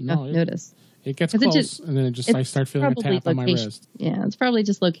does it give you enough notice? It gets close and then I start feeling a tap on my wrist. Yeah, it's probably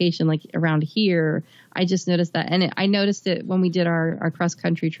just location, like around here. I just noticed that. And I noticed it when we did our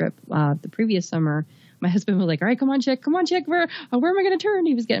cross-country trip the previous summer. My husband was like, all right, come on, check. Where am I going to turn?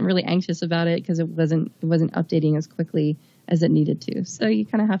 He was getting really anxious about it because it wasn't updating as quickly as it needed to. So you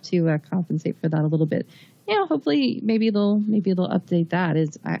kind of have to compensate for that a little bit. Hopefully maybe they'll update that.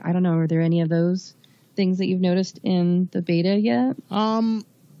 I don't know. Are there any of those things that you've noticed in the beta yet?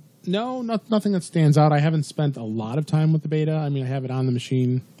 No, nothing that stands out. I haven't spent a lot of time with the beta. I mean, I have it on the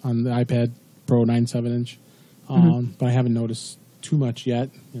machine on the iPad Pro 9.7 inch, but I haven't noticed too much yet.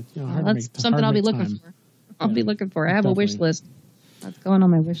 That's something I'll be looking for. I'll be looking for. I have a wish list. That's going on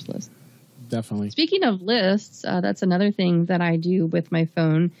my wish list. Definitely. Speaking of lists, that's another thing that I do with my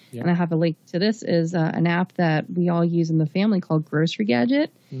phone, and I have a link to this, is an app that we all use in the family called Grocery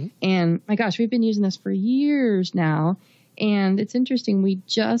Gadget. And my gosh, we've been using this for years now, and it's interesting. We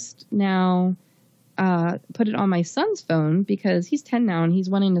just now put it on my son's phone because he's 10 now, and he's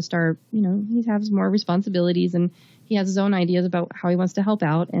wanting to start, he has more responsibilities, and he has his own ideas about how he wants to help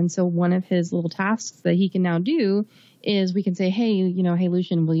out. And so one of his little tasks that he can now do is we can say, hey, hey,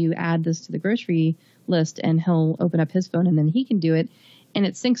 Lucian, will you add this to the grocery list? And he'll open up his phone and then he can do it. And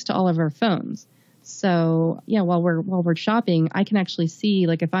it syncs to all of our phones. So yeah, while we're shopping, I can actually see,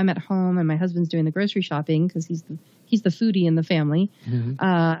 like, if I'm at home and my husband's doing the grocery shopping, because he's the foodie in the family,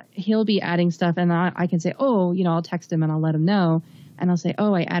 he'll be adding stuff, and I can say, I'll text him and I'll let him know. And I'll say,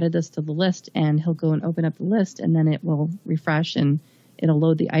 I added this to the list, and he'll go and open up the list, and then it will refresh and it'll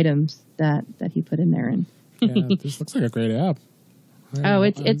load the items that he put in there. And yeah, this looks like a great app.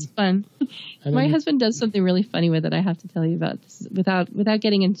 It's fun. My husband does something really funny with it. I have to tell you about this without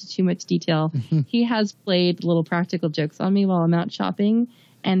getting into too much detail. He has played little practical jokes on me while I'm out shopping,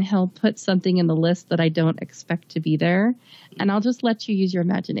 and he'll put something in the list that I don't expect to be there. And I'll just let you use your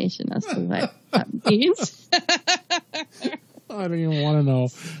imagination as to what that means. I don't even want to know.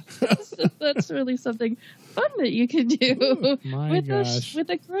 That's really something fun that you can do with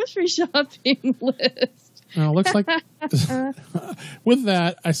a grocery shopping list. It looks like with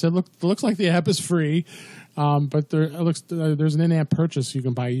that, I said, look, it looks like the app is free, but there's an in-app purchase. You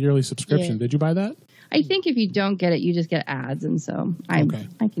can buy a yearly subscription. Yeah. Did you buy that? I think if you don't get it, you just get ads, and so I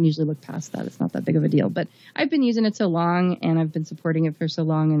can usually look past that. It's not that big of a deal. But I've been using it so long, and I've been supporting it for so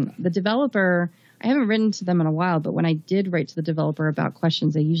long, and the developer, I haven't written to them in a while, but when I did write to the developer about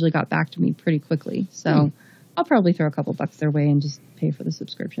questions, they usually got back to me pretty quickly. So I'll probably throw a couple bucks their way and just pay for the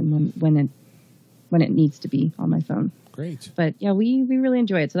subscription when it needs to be on my phone. Great. But yeah, we really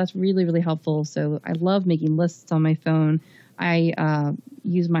enjoy it. So that's really, really helpful. So I love making lists on my phone. I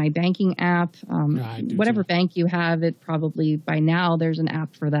use my banking app. Whatever bank you have, it probably by now there's an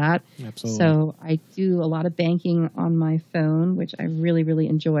app for that. Absolutely. So I do a lot of banking on my phone, which I really, really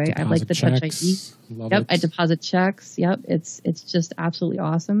enjoy. I like the Touch ID. Love it. I deposit checks. Yep. It's just absolutely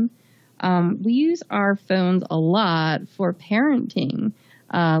awesome. We use our phones a lot for parenting.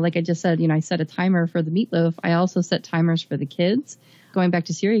 Like I just said, I set a timer for the meatloaf. I also set timers for the kids. Going back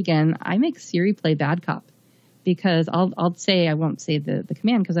to Siri again, I make Siri play bad cop. Because I'll say, I won't say the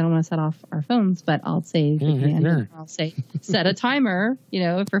command because I don't want to set off our phones, but I'll say the command. Sure. I'll say set a timer,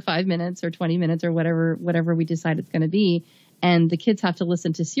 for 5 minutes or 20 minutes or whatever we decide it's going to be. and the kids have to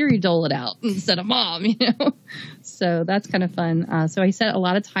listen to Siri dole it out instead of mom, you know? So that's kind of fun. So I set a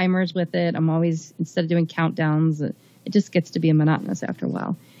lot of timers with it. I'm always, instead of doing countdowns, it just gets to be monotonous after a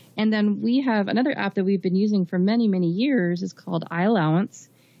while. And then we have another app that we've been using for many, many years. It's called iAllowance.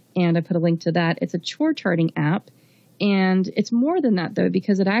 And I put a link to that. It's a chore charting app. And it's more than that, though,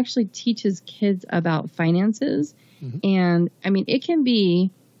 because it actually teaches kids about finances. Mm-hmm. And I mean, it can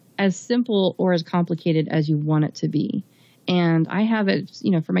be as simple or as complicated as you want it to be. And I have it, you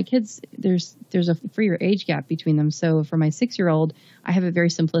know, for my kids, there's a freer age gap between them. So for my 6-year-old, I have it very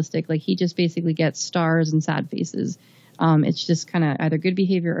simplistic. Like, he just basically gets stars and sad faces. It's just kind of either good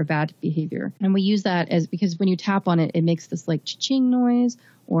behavior or bad behavior. And we use that because when you tap on it, it makes this like cha-ching noise.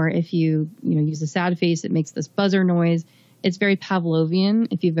 Or if you use a sad face, it makes this buzzer noise. It's very Pavlovian.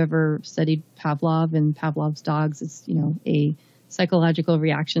 If you've ever studied Pavlov and Pavlov's dogs, it's, you know, a psychological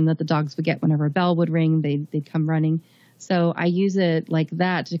reaction that the dogs would get whenever a bell would ring. They'd come running. So I use it like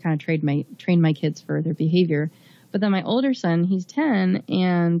that to kind of train my kids for their behavior. But then my older son, he's 10,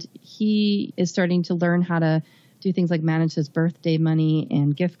 and he is starting to learn how to do things like manage his birthday money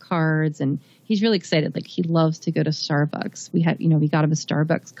and gift cards. And he's really excited. Like, he loves to go to Starbucks. We got him a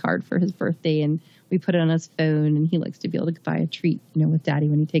Starbucks card for his birthday, and we put it on his phone, and he likes to be able to buy a treat, you know, with daddy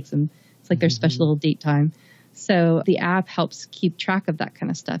when he takes him. It's like their special little date time. So the app helps keep track of that kind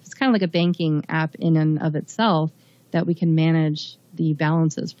of stuff. It's kind of like a banking app in and of itself, that we can manage the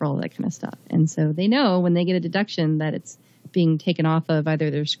balances for all that kind of stuff. And so they know when they get a deduction that it's being taken off of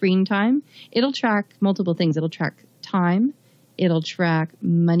either their screen time. It'll track multiple things. It'll track time. It'll track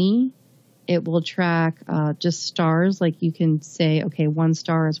money. It will track just stars. Like, you can say, okay, 1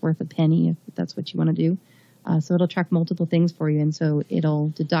 star is worth a penny if that's what you want to do. So it'll track multiple things for you. And so it'll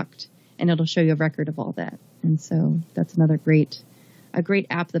deduct, and it'll show you a record of all that. And so that's another great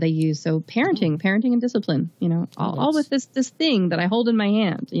app that I use. So parenting and discipline, you know, all with this thing that I hold in my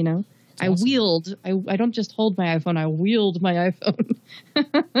hand, you know. Awesome. I don't just hold my iPhone, I wield my iPhone.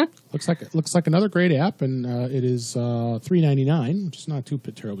 looks like another great app, and it is $3.99, which is not too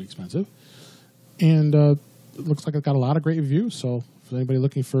terribly expensive. And it looks like it's got a lot of great reviews. So for anybody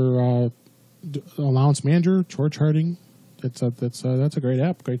looking for allowance manager, chore charting, that's a great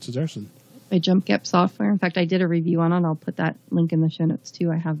app, great suggestion. By Jump Gap software. In fact, I did a review on it. I'll put that link in the show notes too.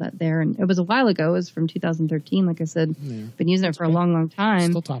 I have that there. And it was a while ago. It was from 2013. Like I said, been using it for a long, long time.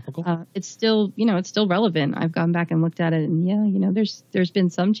 Still topical. It's still relevant. I've gone back and looked at it, and you know, there's been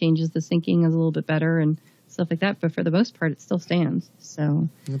some changes. The syncing is a little bit better and stuff like that. But for the most part, it still stands. So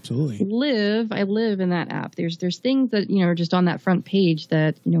absolutely. I live in that app. There's things that, you know, are just on that front page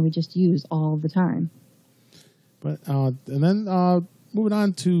that, you know, we just use all the time. But and then moving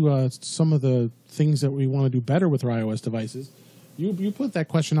on to some of the things that we want to do better with our iOS devices. You put that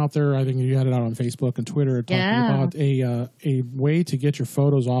question out there. I think you had it out on Facebook and Twitter, talking about a way to get your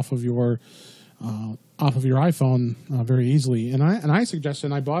photos off of your iPhone very easily. And I suggested,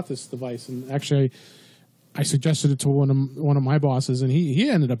 and I bought this device, and actually I suggested it to one of my bosses, and he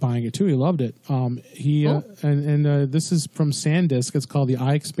ended up buying it too. He loved it. This is from SanDisk. It's called the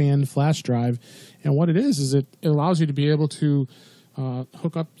iXpand flash drive, and what it is it allows you to be able to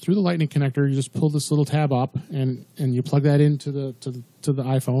hook up through the Lightning connector. You just pull this little tab up, and you plug that into the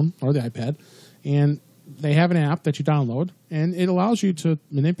iPhone or the iPad, and they have an app that you download, and it allows you to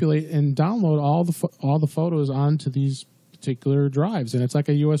manipulate and download all the photos onto these particular drives. And it's like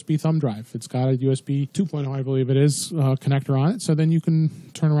a USB thumb drive. It's got a USB 2.0, I believe it is, connector on it. So then you can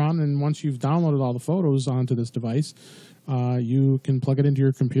turn around, and once you've downloaded all the photos onto this device, you can plug it into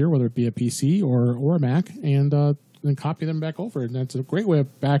your computer, whether it be a PC or a Mac, and then copy them back over. And that's a great way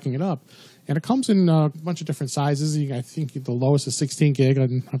of backing it up. And it comes in a bunch of different sizes. I think the lowest is 16 gig,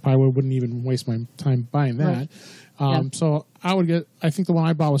 and I probably wouldn't even waste my time buying that. Right. So I think the one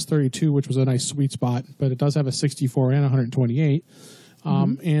I bought was 32, which was a nice sweet spot, but it does have a 64 and 128.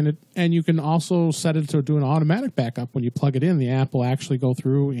 And you can also set it to do an automatic backup. When you plug it in, the app will actually go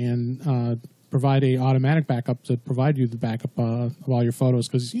through and provide a automatic backup to provide you the backup of all your photos,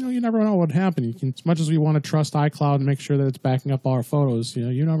 because you never know what would happen. You can, as much as we want to trust iCloud and make sure that it's backing up all our photos,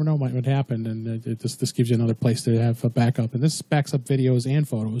 you never know what would happen, and this gives you another place to have a backup. And this backs up videos and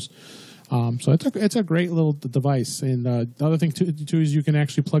photos. So it's a great little device. And the other thing too is you can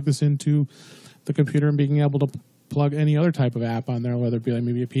actually plug this into the computer, and being able to plug any other type of app on there, whether it be like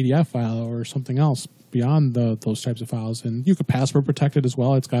maybe a PDF file or something else beyond those types of files. And you could password protect it as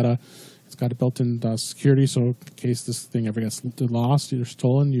well. It's got It's got a built-in security, so in case this thing ever gets lost or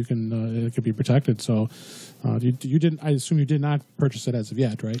stolen, you can it could be protected. So you didn't. I assume you did not purchase it as of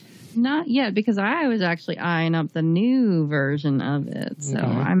yet, right? Not yet, because I was actually eyeing up the new version of it. So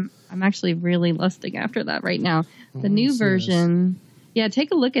I'm actually really lusting after that right now. The new version. Yeah,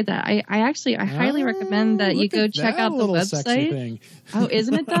 take a look at that. I highly recommend that you go check out the website. Oh,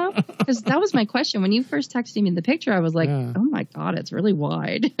 isn't it though? Because that was my question. When you first texted me the picture, I was like, oh my God, it's really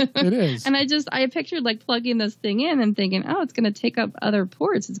wide. It is. And I pictured like plugging this thing in and thinking, oh, it's going to take up other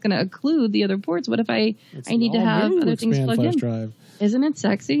ports. It's going to occlude the other ports. What if I need to have other things plugged in? Drive. Isn't it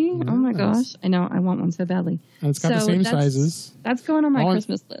sexy? Yes. Oh my gosh. I know. I want one so badly. And it's got the same sizes. That's going on my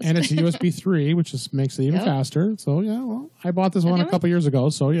Christmas list. And it's USB 3, which just makes it even faster. So, yeah, well, I bought this one a couple years ago.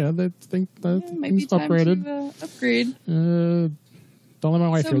 So, yeah, they think that thing's upgraded. To, upgrade. Don't let my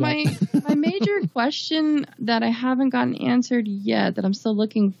wife hear that. My major question that I haven't gotten answered yet, that I'm still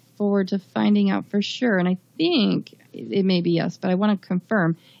looking forward to finding out for sure, and I think it may be yes, but I want to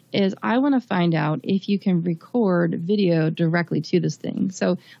confirm, is I want to find out if you can record video directly to this thing.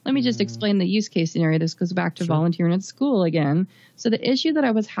 So let me just explain the use case scenario. This goes back to volunteering at school again. So the issue that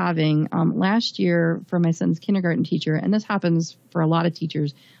I was having last year for my son's kindergarten teacher, and this happens for a lot of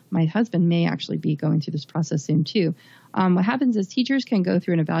teachers, my husband may actually be going through this process soon too. What happens is teachers can go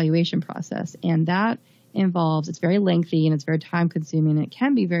through an evaluation process, and that involves, it's very lengthy and it's very time consuming, and it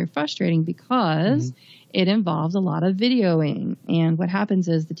can be very frustrating because it involves a lot of videoing. And what happens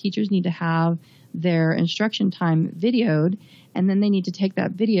is the teachers need to have their instruction time videoed, and then they need to take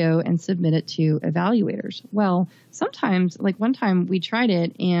that video and submit it to evaluators. Well, sometimes, like one time we tried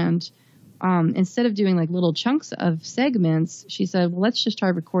it, and instead of doing like little chunks of segments, she said, well, let's just try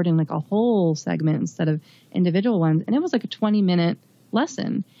recording like a whole segment instead of individual ones. And it was like a 20-minute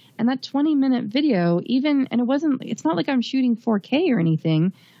lesson. And that 20-minute video, it's not like I'm shooting 4K or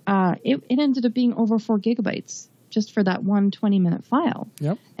anything. It ended up being over 4 gigabytes just for that one 20-minute file.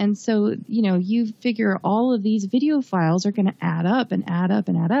 Yep. And so, you figure all of these video files are going to add up and add up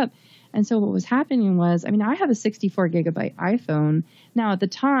and add up. And so what was happening was, I have a 64 gigabyte iPhone. Now, at the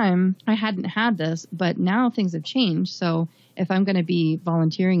time, I hadn't had this, but now things have changed. So if I'm going to be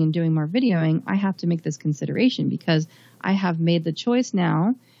volunteering and doing more videoing, I have to make this consideration, because I have made the choice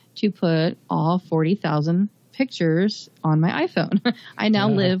now to put all 40,000 pictures on my iPhone. I now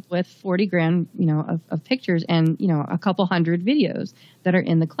live with 40 grand, of pictures and, a couple hundred videos that are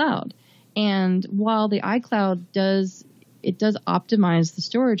in the cloud. And while the iCloud does optimize the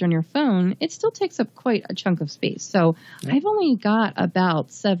storage on your phone, it still takes up quite a chunk of space. So I've only got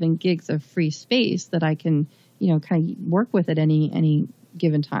about 7 gigs of free space that I can, kind of work with at any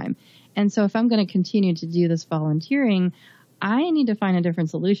given time. And so if I'm going to continue to do this volunteering, I need to find a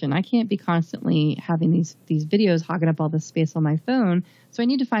different solution. I can't be constantly having these videos hogging up all this space on my phone. So I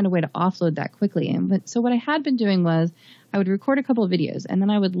need to find a way to offload that quickly. So what I had been doing was I would record a couple of videos, and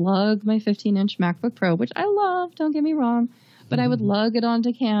then I would lug my 15-inch MacBook Pro, which I love, don't get me wrong, but I would lug it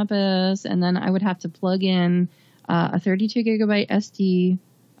onto campus, and then I would have to plug in a 32 gigabyte SD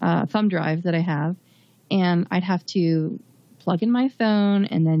thumb drive that I have, and I'd have to plug in my phone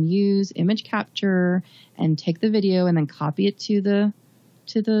and then use image capture and take the video and then copy it to the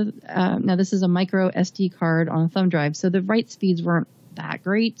now this is a micro SD card on a thumb drive, so the write speeds weren't that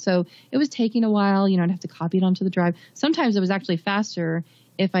great, so it was taking a while. I'd have to copy it onto the drive. Sometimes it was actually faster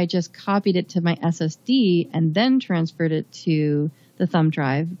if I just copied it to my SSD and then transferred it to the thumb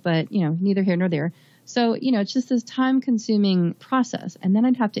drive, but neither here nor there. So, it's just this time-consuming process, and then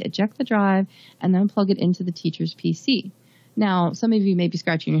I'd have to eject the drive and then plug it into the teacher's PC. Now, some of you may be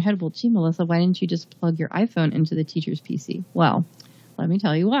scratching your head, well, gee, Melissa, why didn't you just plug your iPhone into the teacher's PC? Well, let me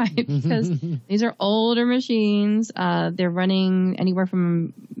tell you why. Because these are older machines. They're running anywhere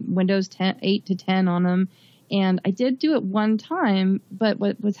from Windows 8 to 10 on them. And I did do it one time, but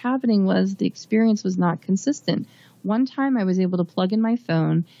what was happening was the experience was not consistent. One time I was able to plug in my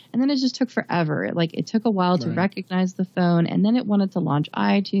phone, and then it just took forever. It took a while to recognize the phone, and then it wanted to launch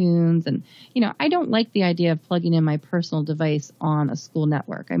iTunes. And, I don't like the idea of plugging in my personal device on a school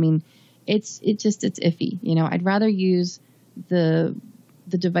network. It's iffy. I'd rather use the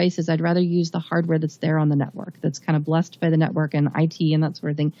devices. I'd rather use the hardware that's there on the network, that's kind of blessed by the network and IT and that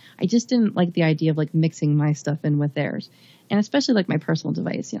sort of thing. I just didn't like the idea of mixing my stuff in with theirs. And especially my personal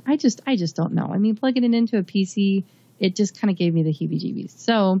device, I just don't know. Plugging it into a PC, it just kind of gave me the heebie-jeebies.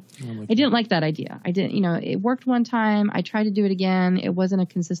 So I didn't like that idea. I didn't, it worked one time. I tried to do it again. It wasn't a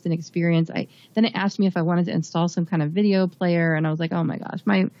consistent experience. Then it asked me if I wanted to install some kind of video player, and I was like, oh my gosh,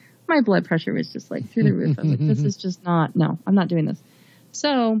 my blood pressure was just through the roof. I was like, this is just no, I'm not doing this.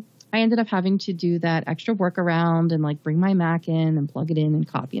 So I ended up having to do that extra workaround and like bring my Mac in and plug it in and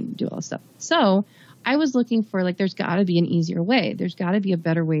copy and do all this stuff. So I was looking for like, there's got to be an easier way. There's got to be a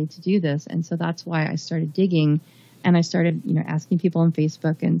better way to do this. And so that's why I started digging, and I started, asking people on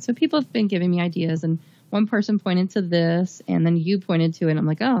Facebook. And so people have been giving me ideas, and one person pointed to this, and then you pointed to it. And I'm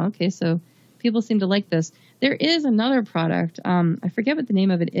like, oh, okay. So people seem to like this. There is another product. I forget what the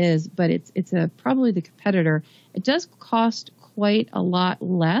name of it is, but it's probably the competitor. It does cost quite a lot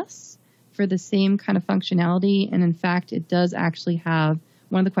less for the same kind of functionality. And in fact, it does actually have,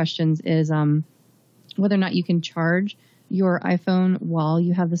 one of the questions is whether or not you can charge your iPhone while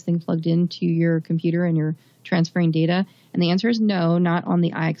you have this thing plugged into your computer and you're transferring data. And the answer is no, not on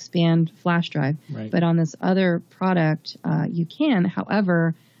the iXpand flash drive. Right. But on this other product, you can.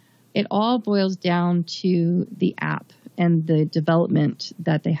 However, it all boils down to the app and the development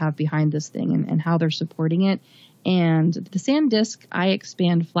that they have behind this thing and how they're supporting it. And the SanDisk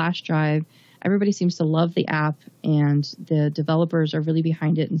iXpand flash drive, everybody seems to love the app, and the developers are really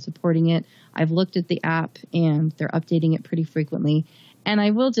behind it and supporting it. I've looked at the app, and they're updating it pretty frequently. And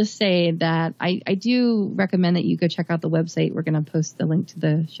I will just say that I do recommend that you go check out the website. We're going to post the link to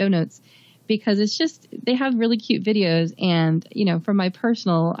the show notes, because it's just, they have really cute videos. And, from my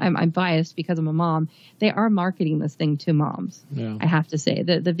personal, I'm biased because I'm a mom. They are marketing this thing to moms. Yeah. I have to say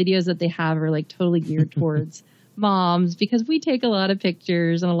the videos that they have are like totally geared towards moms, because we take a lot of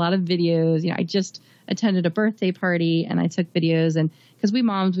pictures and a lot of videos. I just attended a birthday party and I took videos, and because we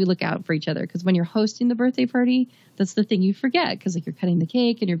moms, we look out for each other, because when you're hosting the birthday party, that's the thing you forget, because like you're cutting the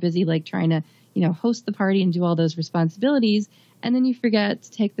cake and you're busy like trying to, host the party and do all those responsibilities. And then you forget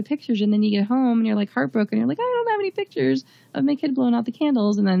to take the pictures, and then you get home and you're like heartbroken. You're like, I don't have any pictures of my kid blowing out the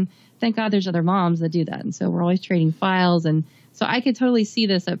candles. And then thank God there's other moms that do that. And so we're always trading files. And so I could totally see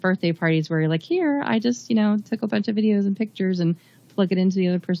this at birthday parties where you're like, here, I just, took a bunch of videos and pictures and plug it into the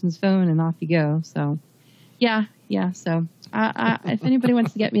other person's phone and off you go. So yeah. So if anybody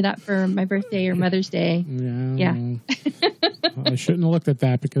wants to get me that for my birthday or Mother's Day. Yeah. I shouldn't have looked at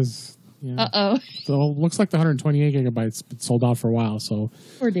that, because Uh-oh. So it looks like the 128 gigabytes been sold out for a while. So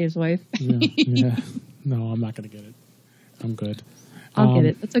poor Dave's wife. yeah. No, I'm not going to get it. I'm good. I'll get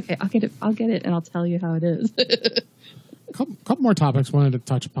it. That's okay. I'll get it, and I'll tell you how it is. couple more topics I wanted to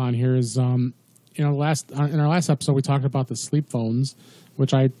touch upon here is, in our last episode we talked about the SleepPhones,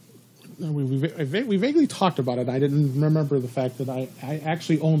 which we vaguely talked about it. I didn't remember the fact that I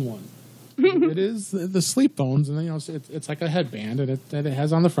actually own one. It is the SleepPhones, and it's like a headband, and it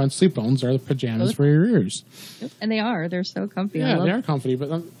has on the front, SleepPhones are the pajamas for your ears. Yep. And they're so comfy. Yeah, they are comfy, but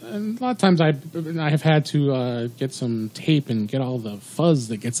and a lot of times I have had to get some tape and get all the fuzz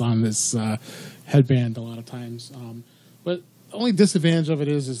that gets on this headband a lot of times. But the only disadvantage of it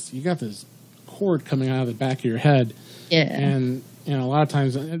is you got this cord coming out of the back of your head. Yeah. And a lot of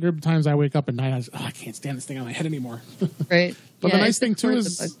times, there are times I wake up at night, I can't stand this thing on my head anymore. Right. But the nice thing too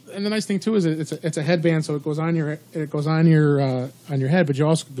is it's a headband, so it goes on your head, but you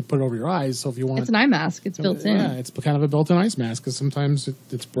also can put it over your eyes. So if you want, it's an eye mask. It's built in. Yeah, it's kind of a built-in ice mask, because sometimes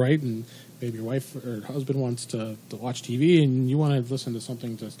it's bright and maybe your wife or husband wants to watch TV and you want to listen to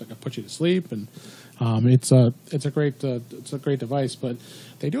something to put you to sleep. And it's a great device. But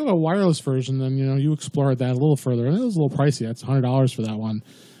they do have a wireless version. Then you explored that a little further, and it was a little pricey. That's $100 for that one.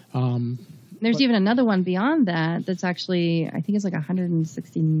 There's even another one beyond that's actually, I think it's like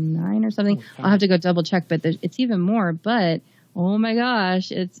 169 or something. Okay. I'll have to go double check, but it's even more. But oh my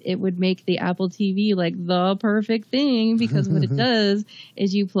gosh, it would make the Apple TV like the perfect thing, because what it does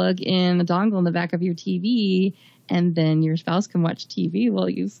is you plug in a dongle in the back of your TV, and then your spouse can watch TV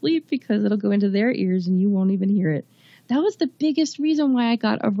while you sleep, because it'll go into their ears and you won't even hear it. That was the biggest reason why I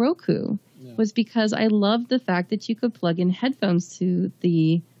got a Roku, was because I loved the fact that you could plug in headphones to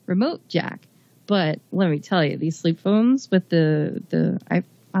the remote jack. But let me tell you, these SleepPhones with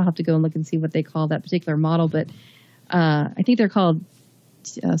I'll have to go and look and see what they call that particular model, but I think they're called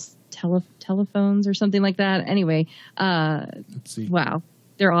telephones or something like that. Anyway, let's see. Wow,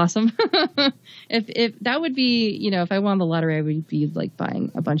 they're awesome. If that would be, if I won the lottery, I would be like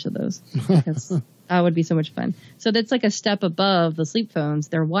buying a bunch of those, because that would be so much fun. So that's like a step above the SleepPhones.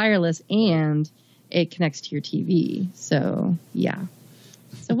 They're wireless and it connects to your TV. So yeah.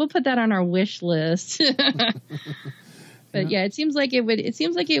 So we'll put that on our wish list. But yeah, it seems like it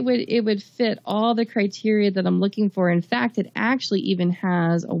would fit all the criteria that I'm looking for. In fact, it actually even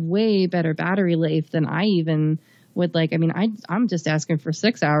has a way better battery life than I even would like. I mean, I'm just asking for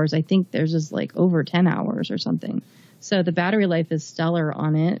 6 hours. I think there's just like over 10 hours or something. So the battery life is stellar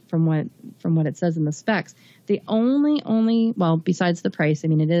on it from what it says in the specs. The only well, besides the price, I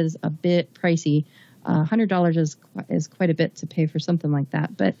mean, it is a bit pricey. $100 is quite a bit to pay for something like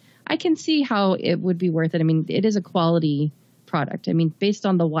that. But I can see how it would be worth it. I mean, it is a quality product. I mean, based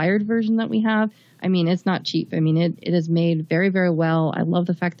on the wired version that we have, I mean, it's not cheap. I mean, it is made very, very well. I love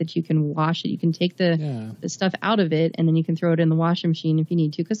the fact that you can wash it. You can take the stuff out of it, and then you can throw it in the washing machine if you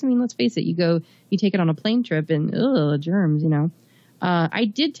need to. Because, I mean, let's face it, you take it on a plane trip and, germs, you know. I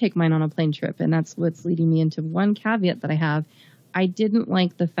did take mine on a plane trip, and that's what's leading me into one caveat that I have. I didn't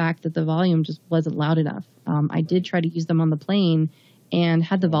like the fact that the volume just wasn't loud enough. I did try to use them on the plane, and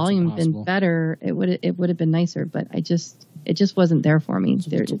had the volume been better, it would have been nicer. But it just wasn't there for me.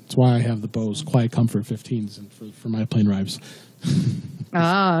 That's why I have the Bose Quiet Comfort 15s and for my plane rides.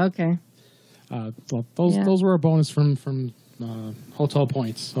 Okay. Those were a bonus from hotel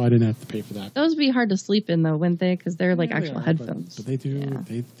points, so I didn't have to pay for that. Those would be hard to sleep in, though, wouldn't they? Because they're like actual headphones. But they do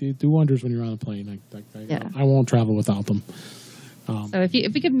they do wonders when you're on a plane. I won't travel without them. So if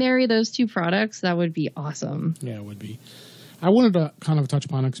we could marry those two products, that would be awesome. Yeah, it would be. I wanted to kind of touch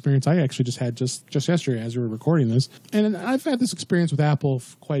upon an experience I actually just had just yesterday as we were recording this. And I've had this experience with Apple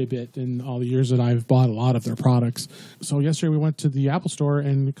quite a bit in all the years that I've bought a lot of their products. So yesterday we went to the Apple store,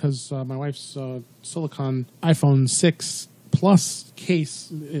 and because my wife's silicone iPhone 6 Plus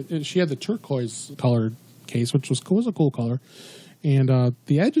case, she had the turquoise colored case, which was a cool color. And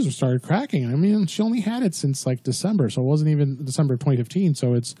the edges started cracking. I mean, she only had it since like December, so it wasn't even December of 2015.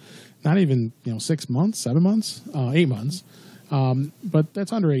 So it's not even 6 months, 7 months, 8 months. But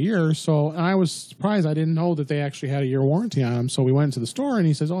that's under a year. So and I was surprised. I didn't know that they actually had a year warranty on them. So we went to the store, and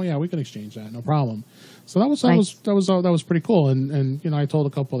he says, "Oh yeah, we can exchange that, no problem." So that was pretty cool. And I told a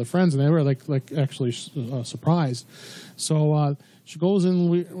couple other friends, and they were like actually surprised. So she goes in.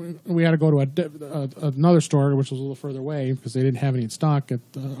 We had to go to another store, which was a little further away because they didn't have any in stock at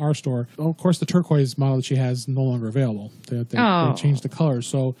our store. Well, of course, the turquoise model that she has is no longer available. They changed the color.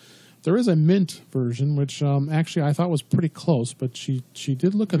 So there is a mint version, which actually I thought was pretty close, but she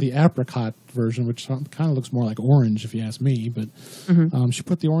did look at the apricot version, which kind of looks more like orange, if you ask me. But she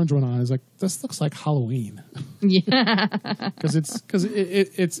put the orange one on. I was like, this looks like Halloween. Yeah, because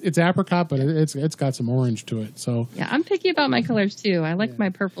it's apricot, but it's got some orange to it. So yeah, I'm picky about my colors too. I like my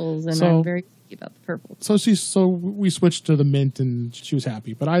purples, and I'm very picky about the purple. So we switched to the mint, and she was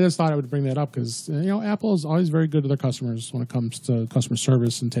happy. But I just thought I would bring that up because Apple is always very good to their customers when it comes to customer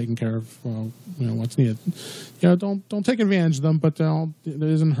service and taking care of what's needed. Don't take advantage of them, but it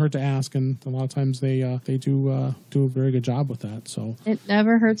doesn't hurt to ask, and a lot of times they do a very good job with that. So it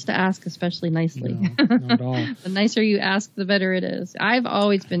never hurts to ask, especially nicely. No, not at all. The nicer you ask, the better it is. I've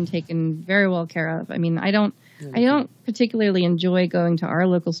always been taken very well care of. I mean, I don't particularly enjoy going to our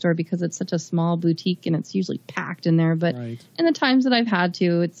local store because it's such a small boutique and it's usually packed in there. But in the times that I've had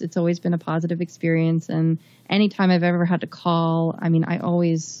to, it's always been a positive experience. And anytime I've ever had to call, I mean, I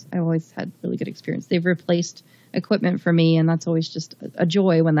always had really good experience. They've replaced equipment for me, and that's always just a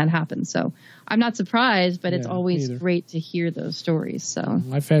joy when that happens. So I'm not surprised, but it's always great to hear those stories. So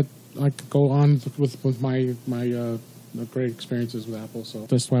I've had go on with my great experiences with Apple, so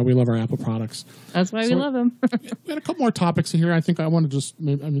that's why we love our Apple products. That's why we love them. We had a couple more topics in here. I think I want to just,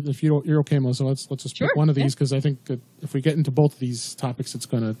 if you're okay, Melissa, let's just pick one of these because I think that if we get into both of these topics, it's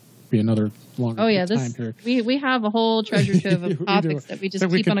going to be another longer time here. We have a whole treasure trove of topics that we just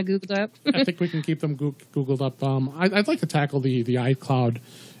keep on a Google Doc. I think we can keep them Googled up. I'd like to tackle the iCloud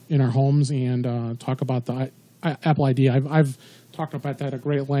in our homes and talk about the Apple ID. I've talked about that at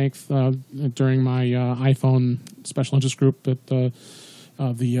great length during my iPhone special interest group at the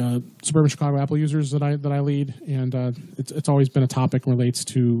suburban Chicago Apple users that I lead, and it's always been a topic relates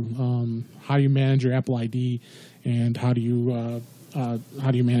to how you manage your Apple ID and how do you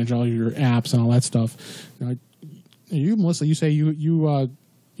manage all your apps and all that stuff. You, Melissa, you say you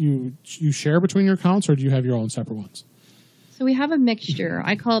share between your accounts, or do you have your own separate ones? So we have a mixture.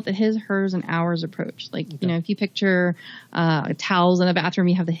 I call it the his, hers, and ours approach. If you picture towels in a bathroom,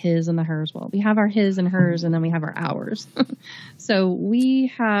 you have the his and the hers. Well, we have our his and hers, and then we have our ours. So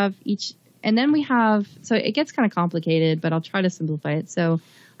we have each, and then we have, so it gets kind of complicated, but I'll try to simplify it. So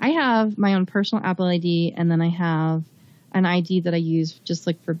I have my own personal Apple ID, and then I have an ID that I use just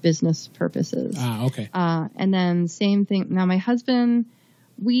like for business purposes. Okay. And then same thing. Now my husband,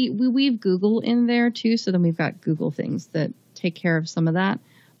 we weave Google in there too. So then we've got Google things that take care of some of that.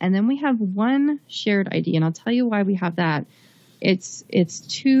 And then we have one shared ID, and I'll tell you why we have that. It's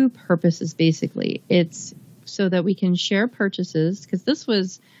two purposes, basically. It's so that we can share purchases, because this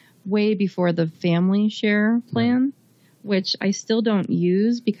was way before the family share plan, which I still don't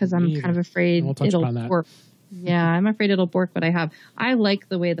use because I'm kind of afraid it'll work. Yeah, I'm afraid it'll bork what I have. I like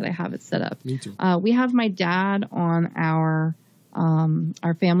the way that I have it set up. Me too. We have my dad on our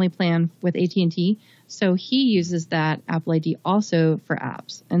our family plan with AT&T. So he uses that Apple ID also for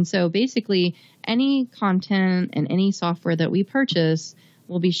apps. And so basically any content and any software that we purchase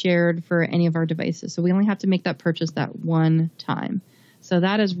will be shared for any of our devices. So we only have to make that purchase that one time. So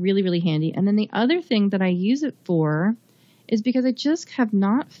that is really, really handy. And then the other thing that I use it for is because I just have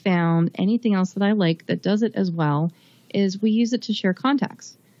not found anything else that I like that does it as well, is we use it to share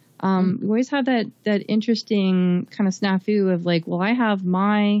contacts. We always have that interesting kind of snafu of like, well, I have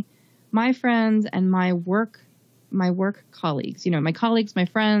my friends and my work colleagues, my colleagues, my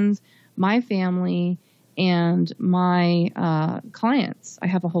friends, my family, and my clients. I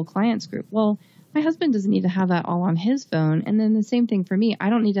have a whole clients group. Well, my husband doesn't need to have that all on his phone. And then the same thing for me. I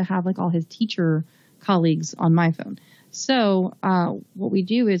don't need to have like all his teacher colleagues on my phone. So what we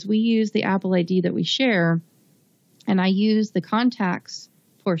do is we use the Apple ID that we share, and I use the contacts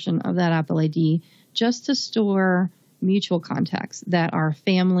portion of that Apple ID just to store mutual contacts that are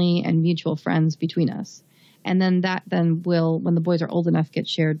family and mutual friends between us. And then that will, when the boys are old enough, get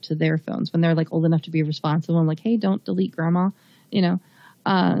shared to their phones. When they're like old enough to be responsible, I'm like, hey, don't delete grandma,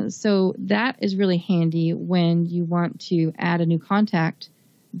 So that is really handy when you want to add a new contact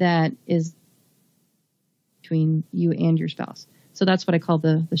that is between you and your spouse. So that's what I call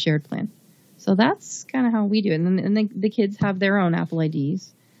the shared plan. So that's kind of how we do it. And then the kids have their own Apple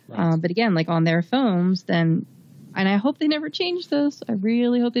IDs. Right. But again, like on their phones, and I hope they never change this. I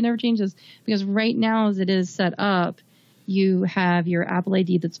really hope they never change this, because right now as it is set up, you have your Apple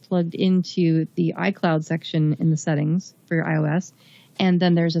ID that's plugged into the iCloud section in the settings for your iOS. And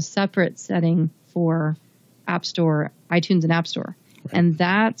then there's a separate setting for App Store, iTunes and App Store. Right. And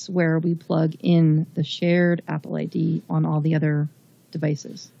that's where we plug in the shared Apple ID on all the other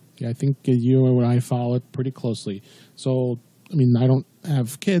devices. Yeah, I think you and I follow it pretty closely. So, I mean, I don't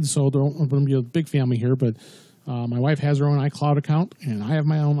have kids, so I'm going to be a big family here, but my wife has her own iCloud account, and I have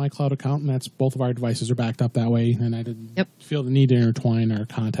my own iCloud account, and that's both of our devices are backed up that way, and I didn't feel the need to intertwine our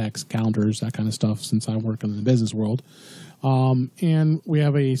contacts, calendars, that kind of stuff, since I work in the business world. And we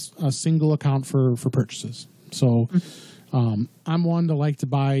have a single account for purchases. So I'm one to like to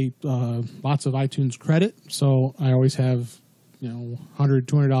buy lots of iTunes credit, so I always have $100,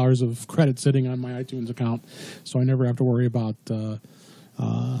 $200 of credit sitting on my iTunes account, so I never have to worry about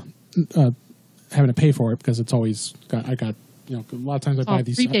having to pay for it, because it's always a lot of times I buy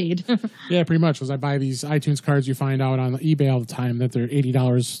these prepaid. Yeah, pretty much, because I buy these iTunes cards you find out on eBay all the time that they're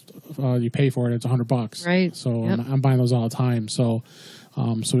 $80. You pay for it, it's $100. Right. So I'm buying those all the time. So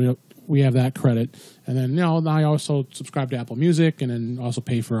we have that credit, and then I also subscribe to Apple Music, and then also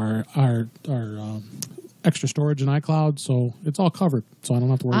pay for our extra storage in iCloud. So it's all covered. So I don't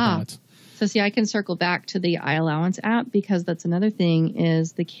have to worry about it. So see, I can circle back to the iAllowance app, because that's another thing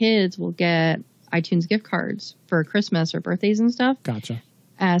is the kids will get iTunes gift cards for Christmas or birthdays and stuff. Gotcha.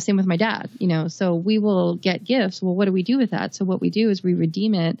 Same with my dad, so we will get gifts. Well, what do we do with that? So what we do is we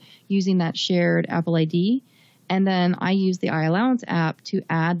redeem it using that shared Apple ID. And then I use the iAllowance app to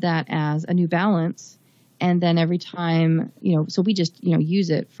add that as a new balance. And then every time, so we just, use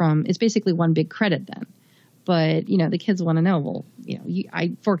it it's basically one big credit then. But, the kids want to know, well,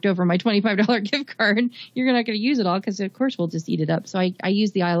 I forked over my $25 gift card. You're not going to use it all, because, of course, we'll just eat it up. So I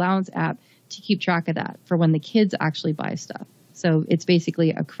use the iAllowance app to keep track of that for when the kids actually buy stuff. So it's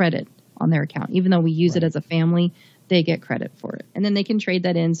basically a credit on their account. Even though we use it as a family, they get credit for it. And then they can trade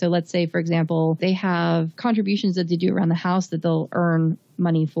that in. So let's say, for example, they have contributions that they do around the house that they'll earn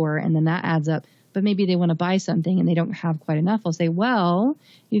money for, and then that adds up. But maybe they want to buy something and they don't have quite enough. I'll say, well,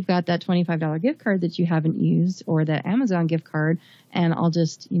 you've got that $25 gift card that you haven't used, or that Amazon gift card, and I'll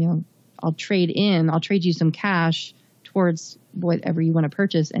just, I'll trade you some cash towards whatever you want to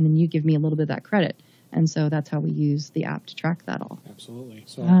purchase, and then you give me a little bit of that credit. And so that's how we use the app to track that all. Absolutely.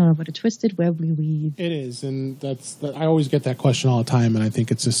 So, what a twisted web we weave. It is, and I always get that question all the time, and I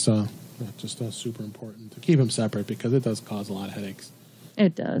think it's just super important to keep them separate, because it does cause a lot of headaches.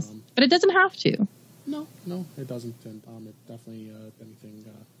 It does, but it doesn't have to. No, it doesn't. And it definitely, anything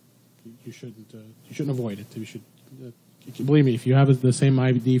you shouldn't avoid it. You should believe me. If you have the same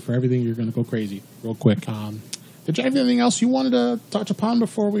ID for everything, you're going to go crazy real quick. Did you have anything else you wanted to touch upon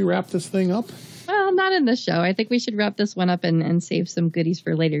before we wrap this thing up? Well, not in this show. I think we should wrap this one up and save some goodies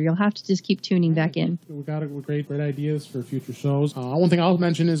for later. You'll have to just keep tuning back in. We got great ideas for future shows. One thing I'll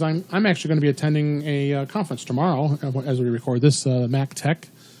mention is I'm actually going to be attending a conference tomorrow as we record this, Mac Tech,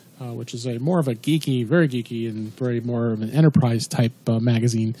 which is more of a very geeky and very more of an enterprise type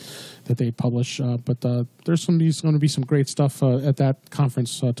magazine that they publish. But there's going to be some great stuff at that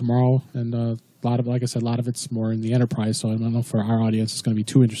conference tomorrow, and lot of, like I said, a lot of it's more in the enterprise. So I don't know for our audience it's going to be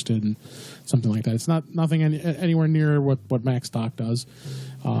too interested in something like that. It's nothing anywhere near what Mac stock does.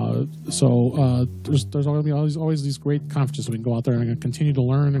 There's always these great conferences so we can go out there and continue to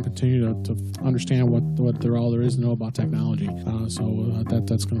learn and continue to understand what there is to know about technology.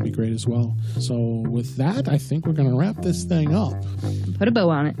 That's going to be great as well. So with that, I think we're going to wrap this thing up. Put a bow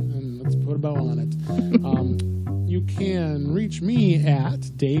on it. And let's put a bow on it. You can reach me at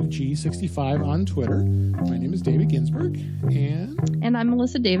DaveG65 on Twitter. My name is David Ginsburg. And I'm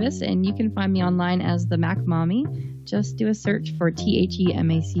Melissa Davis, and you can find me online as the Mac Mommy. Just do a search for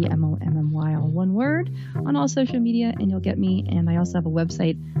TheMacMommy, all one word, on all social media, and you'll get me. And I also have a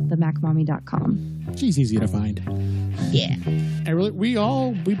website, themacmommy.com. She's easy to find. Yeah.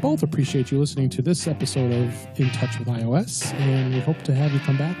 We both appreciate you listening to this episode of In Touch with iOS, and we hope to have you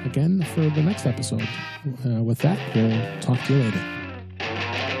come back again for the next episode. With that, we'll talk to you later.